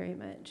so very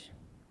much.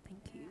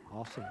 Thank you.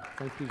 Awesome.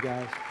 Thank you,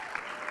 guys.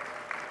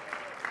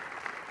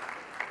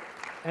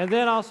 And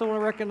then I also want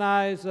to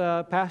recognize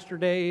Pastor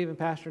Dave and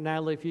Pastor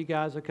Natalie, if you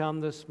guys have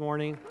come this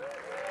morning.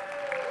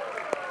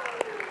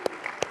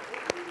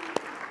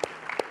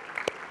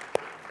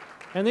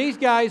 And these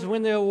guys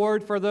win the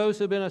award for those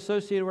who have been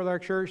associated with our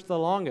church the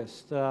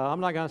longest. I'm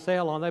not going to say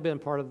how long they've been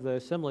part of the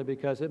assembly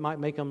because it might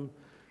make them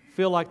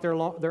feel like they're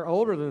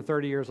older than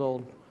 30 years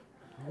old.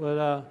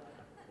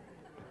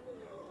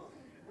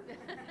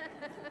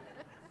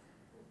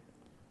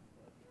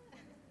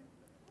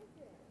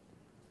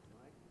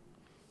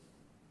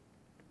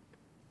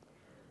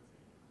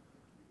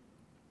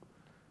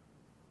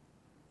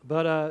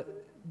 But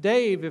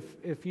Dave,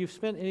 if you've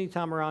spent any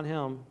time around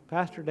him,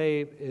 Pastor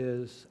Dave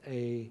is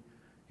a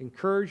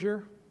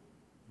encourager.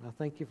 I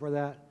thank you for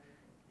that.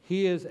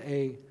 He is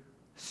a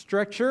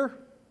stretcher.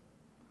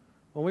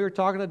 When we were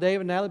talking to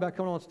Dave and Natalie about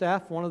coming on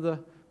staff, one of the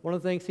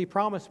things he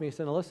promised me, he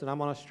said, "Listen, I'm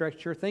going to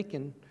stretch your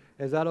thinking.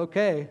 Is that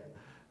okay?"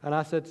 And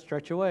I said,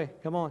 "Stretch away.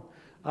 Come on."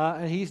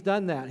 And he's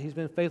done that. He's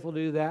been faithful to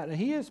do that. And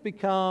he has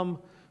become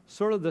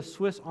sort of the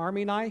Swiss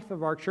Army knife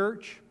of our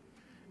church,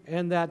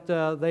 and that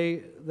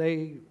they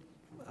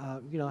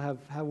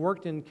have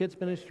worked in kids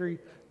ministry,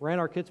 ran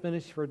our kids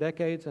ministry for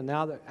decades, and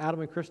now that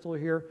Adam and Crystal are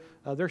here,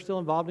 they're still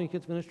involved in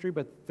kids ministry,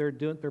 but they're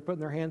putting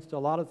their hands to a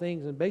lot of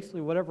things, and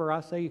basically whatever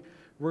I say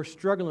we're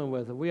struggling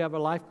with. If we have a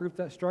life group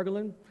that's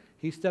struggling,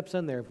 he steps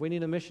in there. If we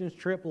need a missions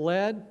trip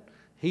led,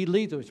 he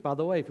leads, which, by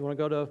the way, if you want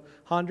to go to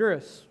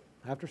Honduras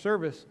after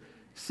service,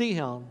 see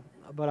him.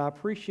 But I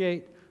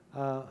appreciate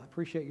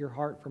your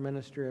heart for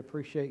ministry. I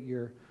appreciate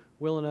your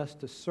willingness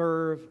to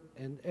serve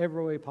in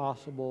every way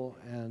possible,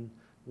 and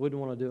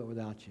wouldn't want to do it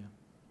without you.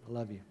 I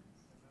love you.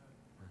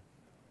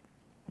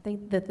 I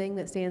think the thing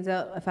that stands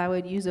out, if I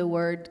would use a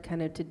word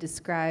kind of to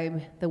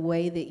describe the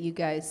way that you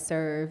guys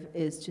serve,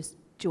 is just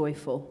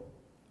joyful.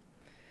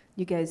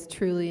 You guys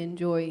truly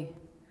enjoy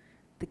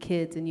the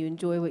kids, and you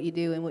enjoy what you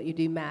do, and what you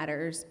do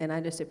matters. And I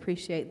just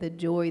appreciate the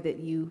joy that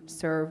you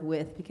serve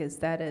with, because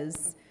that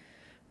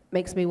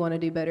makes me want to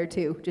do better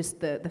too. Just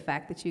the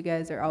fact that you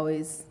guys are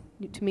always,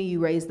 to me, you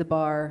raise the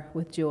bar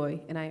with joy,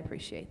 and I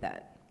appreciate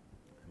that.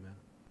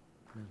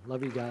 Amen.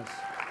 Love you guys.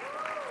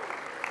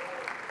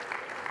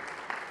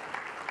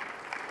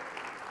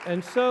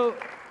 And so,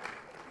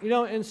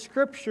 in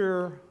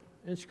Scripture,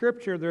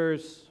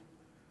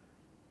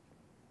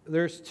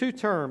 there's two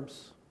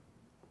terms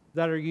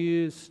that are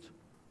used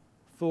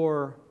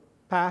for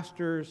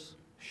pastors,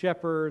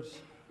 shepherds,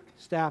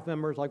 staff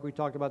members, like we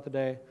talked about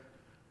today.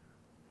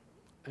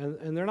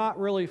 And they're not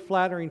really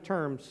flattering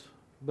terms,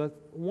 but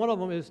one of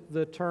them is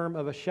the term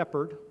of a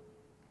shepherd.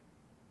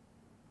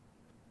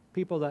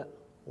 People that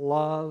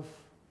love,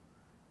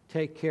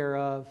 take care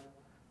of,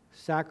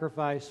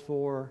 sacrifice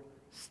for,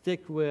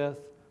 stick with,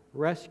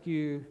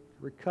 rescue,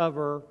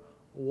 recover,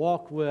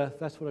 walk with.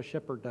 That's what a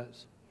shepherd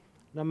does,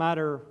 no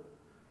matter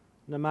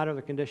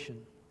the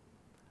condition.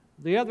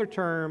 The other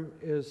term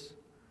is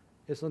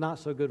a not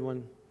so good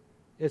one.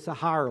 It's a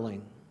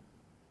hireling.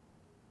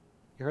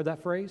 You heard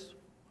that phrase?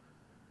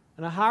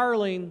 And a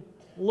hireling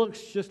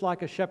looks just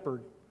like a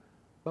shepherd,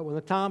 but when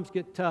the times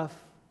get tough,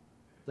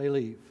 they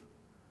leave.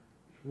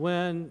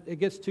 When it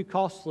gets too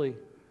costly,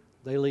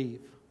 they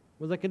leave.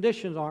 When the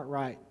conditions aren't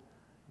right,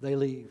 they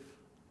leave.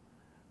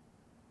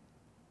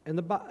 And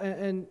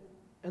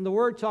the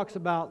Word talks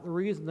about the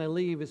reason they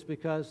leave is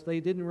because they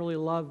didn't really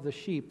love the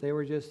sheep. They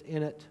were just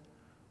in it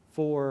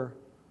for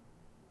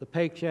the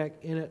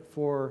paycheck, in it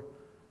for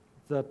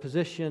the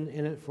position,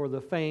 in it for the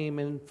fame,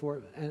 and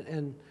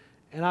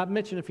I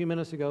mentioned a few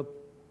minutes ago,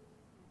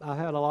 I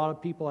had a lot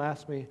of people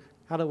ask me,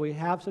 how do we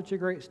have such a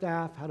great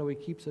staff? How do we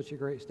keep such a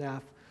great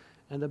staff?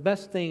 And the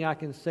best thing I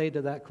can say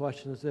to that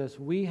question is this: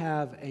 we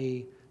have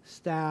a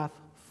staff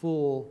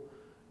full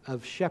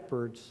of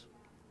shepherds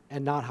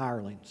and not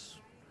hirelings.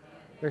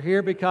 They're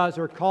here because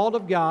they're called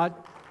of God.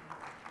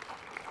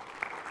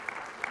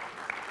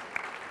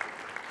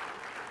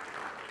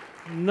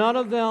 None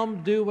of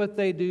them do what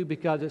they do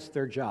because it's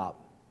their job.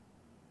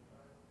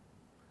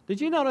 Did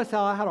you notice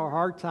how I had a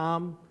hard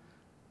time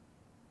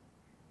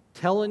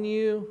telling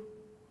you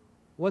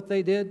what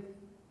they did?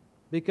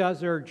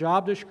 Because their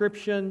job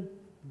description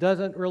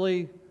doesn't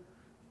really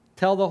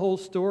tell the whole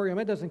story. I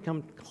mean, it doesn't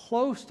come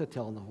close to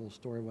telling the whole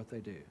story of what they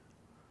do.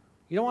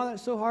 You know why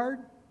that's so hard?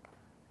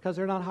 Because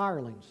they're not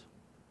hirelings.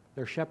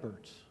 They're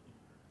shepherds.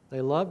 They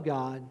love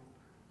God,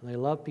 and they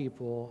love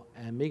people,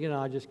 and Megan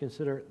and I just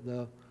consider it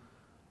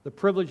the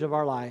privilege of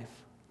our life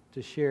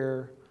to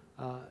share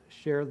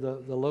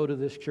the load of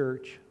this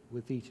church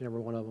with each and every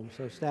one of them.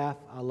 So staff,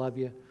 I love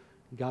you.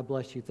 God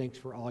bless you. Thanks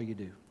for all you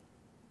do.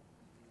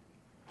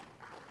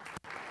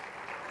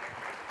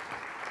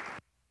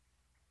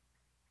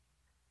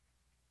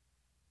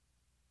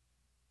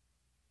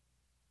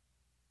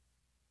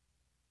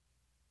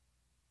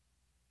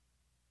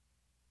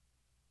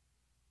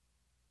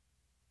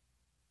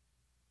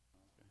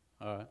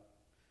 All right.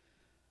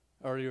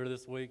 Earlier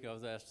this week, I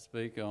was asked to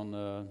speak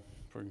on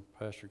for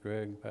Pastor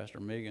Greg and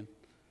Pastor Megan.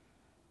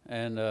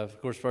 And,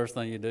 of course, first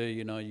thing you do,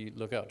 you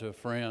look out to a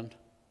friend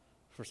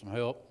for some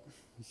help.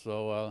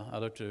 So I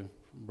looked to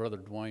Brother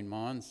Dwayne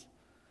Mons,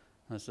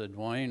 I said,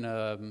 Dwayne,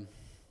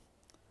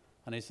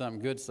 I need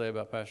something good to say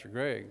about Pastor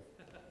Greg.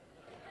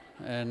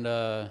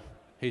 And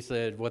he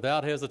said,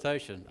 without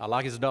hesitation, I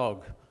like his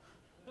dog.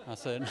 I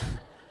said,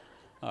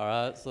 all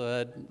right, so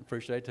I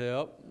appreciate the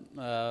help.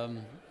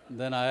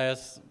 Then I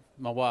asked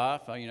my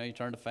wife, you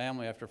turn to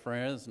family after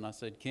friends, and I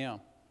said, Kim,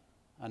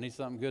 I need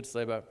something good to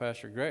say about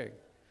Pastor Greg.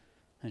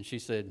 And she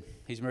said,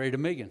 he's married to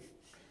Megan.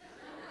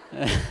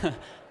 All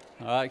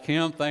right,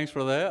 Kim, thanks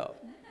for the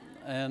help.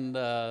 And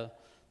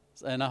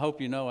I hope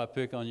you know I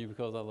pick on you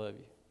because I love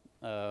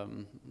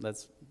you.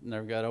 That's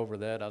never got over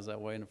that. I was that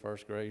way in the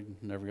first grade,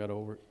 never got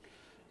over it.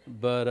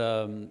 But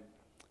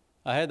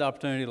I had the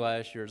opportunity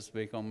last year to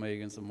speak on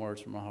Megan, some words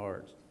from my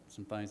heart,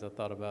 some things I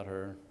thought about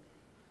her.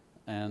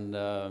 And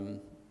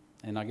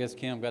I guess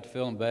Kim got to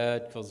feeling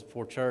bad because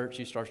before church,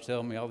 she starts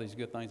telling me all these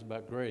good things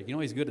about Greg.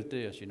 He's good at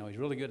this. He's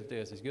really good at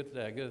this. He's good at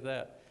that, good at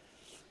that.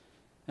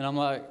 And I'm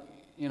like,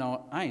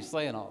 I ain't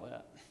saying all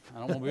that. I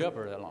don't want to be up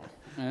here that long.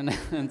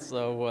 And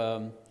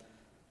so,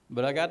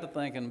 but I got to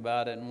thinking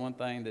about it, and one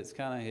thing that's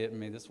kind of hit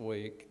me this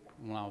week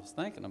when I was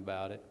thinking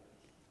about it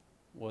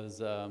was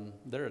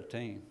they're a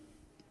team.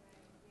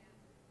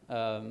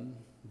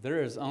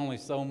 There is only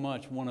so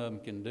much one of them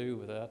can do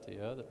without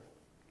the other.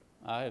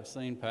 I have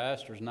seen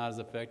pastors not as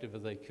effective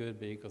as they could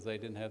be because they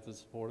didn't have the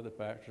support of the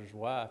pastor's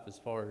wife as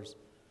far as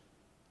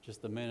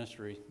just the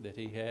ministry that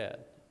he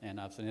had. And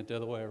I've seen it the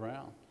other way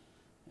around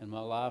in my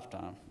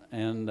lifetime.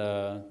 And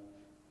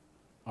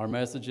our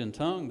message in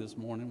tongue this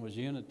morning was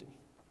unity.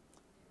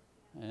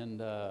 And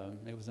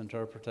it was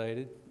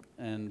interpreted.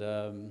 And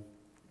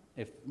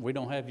if we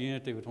don't have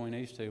unity between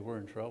these two, we're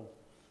in trouble.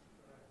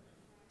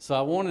 So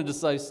I wanted to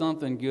say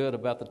something good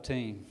about the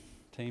team,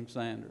 Team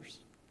Sanders,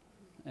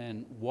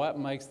 and what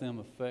makes them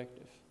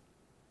effective.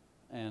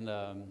 And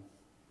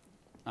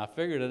I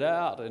figured it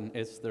out, and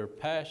it's their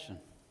passion.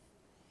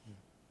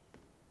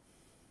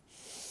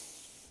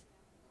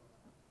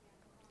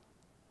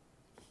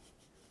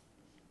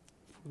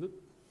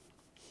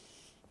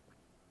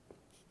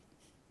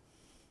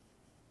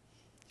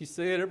 You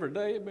see it every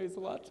day, it means a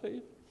lot to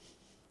you.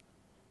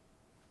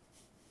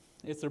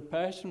 It's their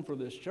passion for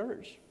this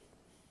church.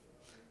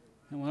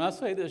 And when I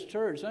say this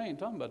church, I ain't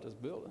talking about this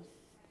building.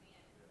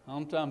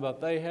 I'm talking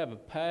about they have a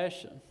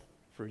passion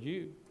for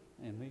you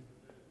and me.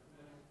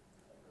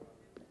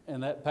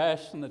 And that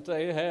passion that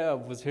they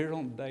have was here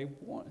on day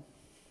one.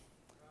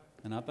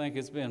 And I think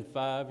it's been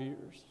 5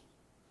 years.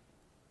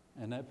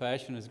 And that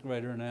passion is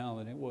greater now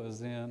than it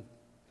was then.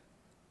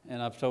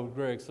 And I've told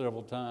Greg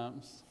several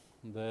times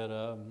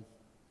that,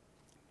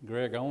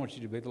 Greg, I want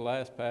you to be the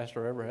last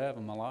pastor I ever have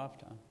in my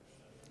lifetime.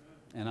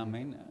 And I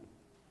mean that.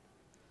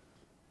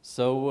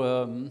 So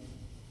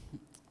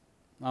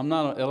I'm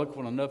not an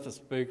eloquent enough a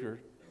speaker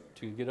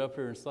to get up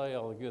here and say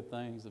all the good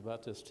things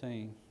about this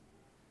team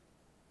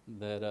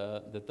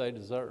that they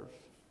deserve.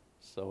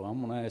 So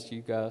I'm going to ask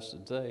you guys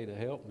today to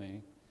help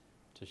me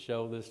to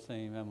show this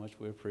team how much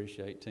we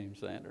appreciate Team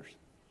Sanders.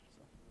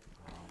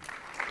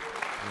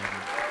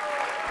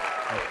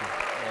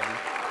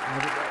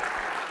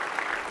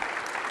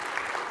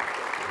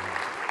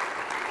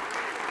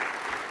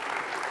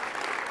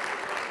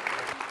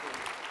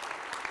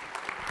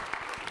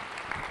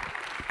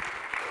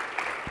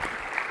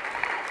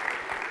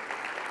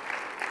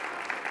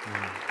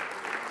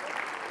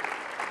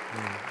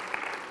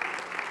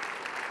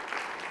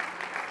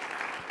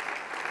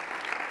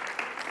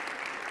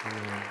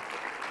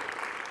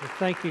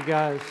 Thank you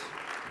guys.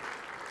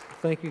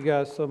 Thank you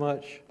guys so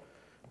much.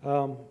 I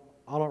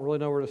don't really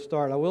know where to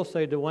start. I will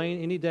say,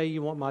 Dwayne, any day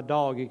you want my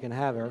dog, you can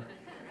have her.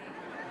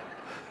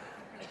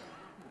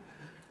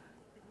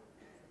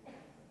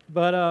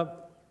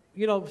 But,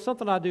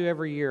 something I do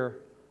every year,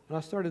 and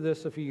I started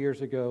this a few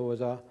years ago,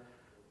 was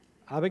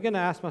I began to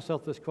ask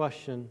myself this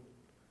question: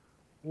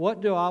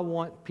 what do I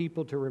want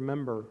people to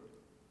remember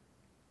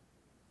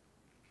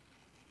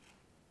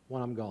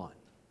when I'm gone?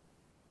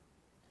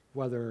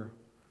 Whether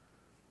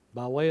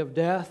by way of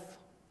death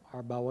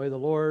or by way of the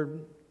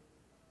Lord,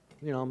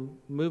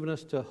 moving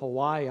us to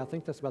Hawaii. I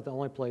think that's about the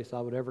only place I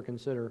would ever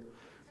consider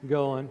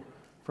going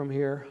from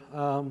here.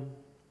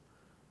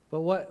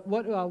 But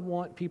what do I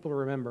want people to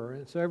remember?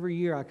 And so every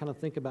year I kind of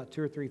think about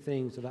 2 or 3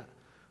 things that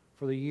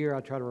for the year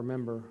I try to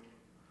remember.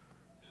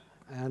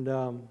 And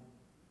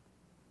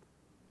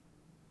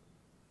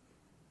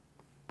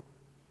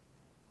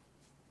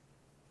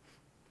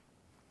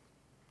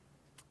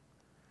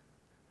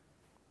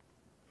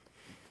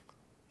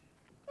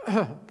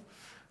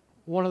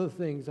one of the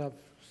things I've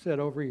said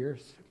over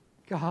years,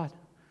 God,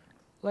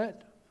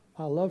 let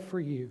my love for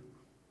you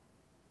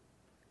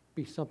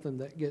be something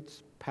that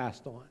gets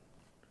passed on.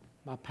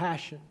 My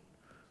passion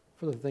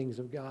for the things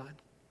of God.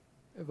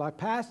 If I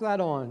pass that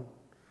on,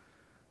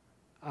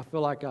 I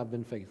feel like I've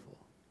been faithful.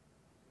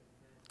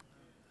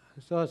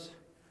 So it's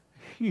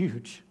a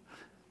huge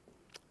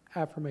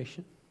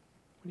affirmation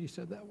when you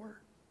said that word.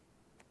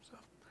 So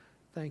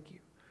thank you.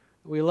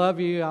 We love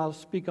you. I'll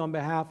speak on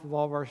behalf of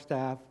all of our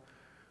staff.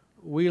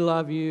 We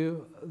love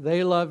you.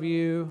 They love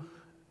you.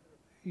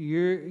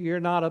 You're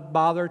not a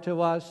bother to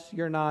us.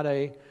 You're not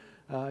a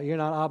You're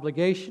not an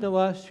obligation to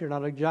us. You're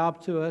not a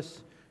job to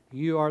us.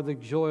 You are the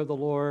joy of the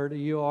Lord.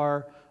 You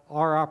are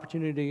our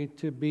opportunity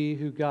to be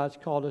who God's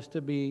called us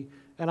to be.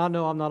 And I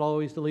know I'm not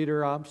always the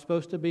leader I'm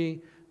supposed to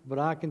be, but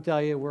I can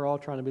tell you we're all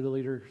trying to be the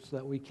leaders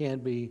that we can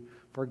be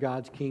for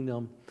God's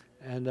kingdom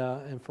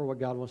and for what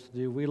God wants to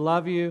do. We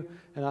love you.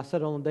 And I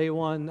said on day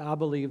one, I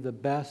believe the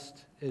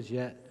best is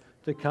yet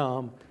to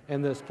come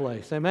in this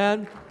place.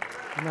 Amen?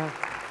 Amen.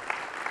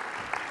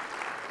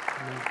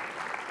 Amen.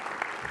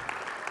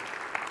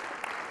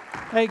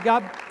 Hey,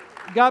 God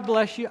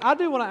bless you. I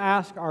do want to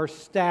ask our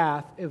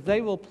staff if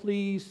they will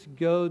please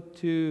go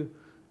to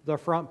the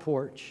front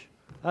porch.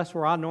 That's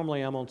where I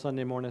normally am on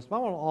Sunday mornings. But I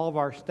want all of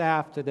our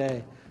staff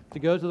today to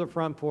go to the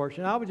front porch.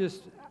 And I would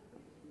just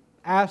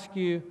ask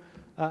you,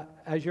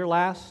 as your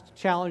last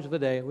challenge of the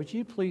day, would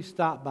you please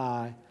stop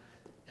by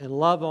and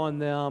love on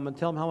them and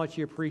tell them how much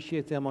you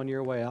appreciate them on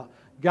your way out.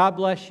 God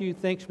bless you.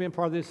 Thanks for being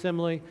part of the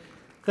assembly.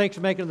 Thanks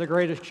for making it the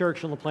greatest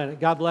church on the planet.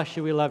 God bless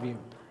you. We love you.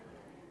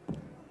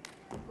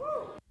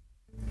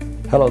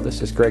 Hello,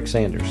 this is Greg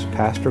Sanders,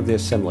 pastor of the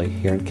Assembly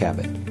here in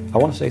Cabot. I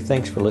want to say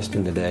thanks for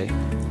listening today.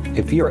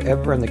 If you are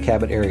ever in the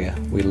Cabot area,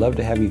 we'd love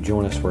to have you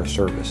join us for a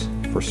service.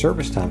 For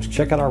service times,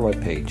 check out our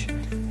webpage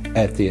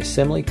at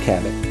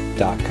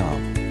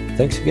theassemblycabot.com.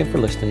 Thanks again for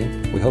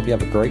listening. We hope you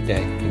have a great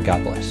day, and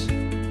God bless.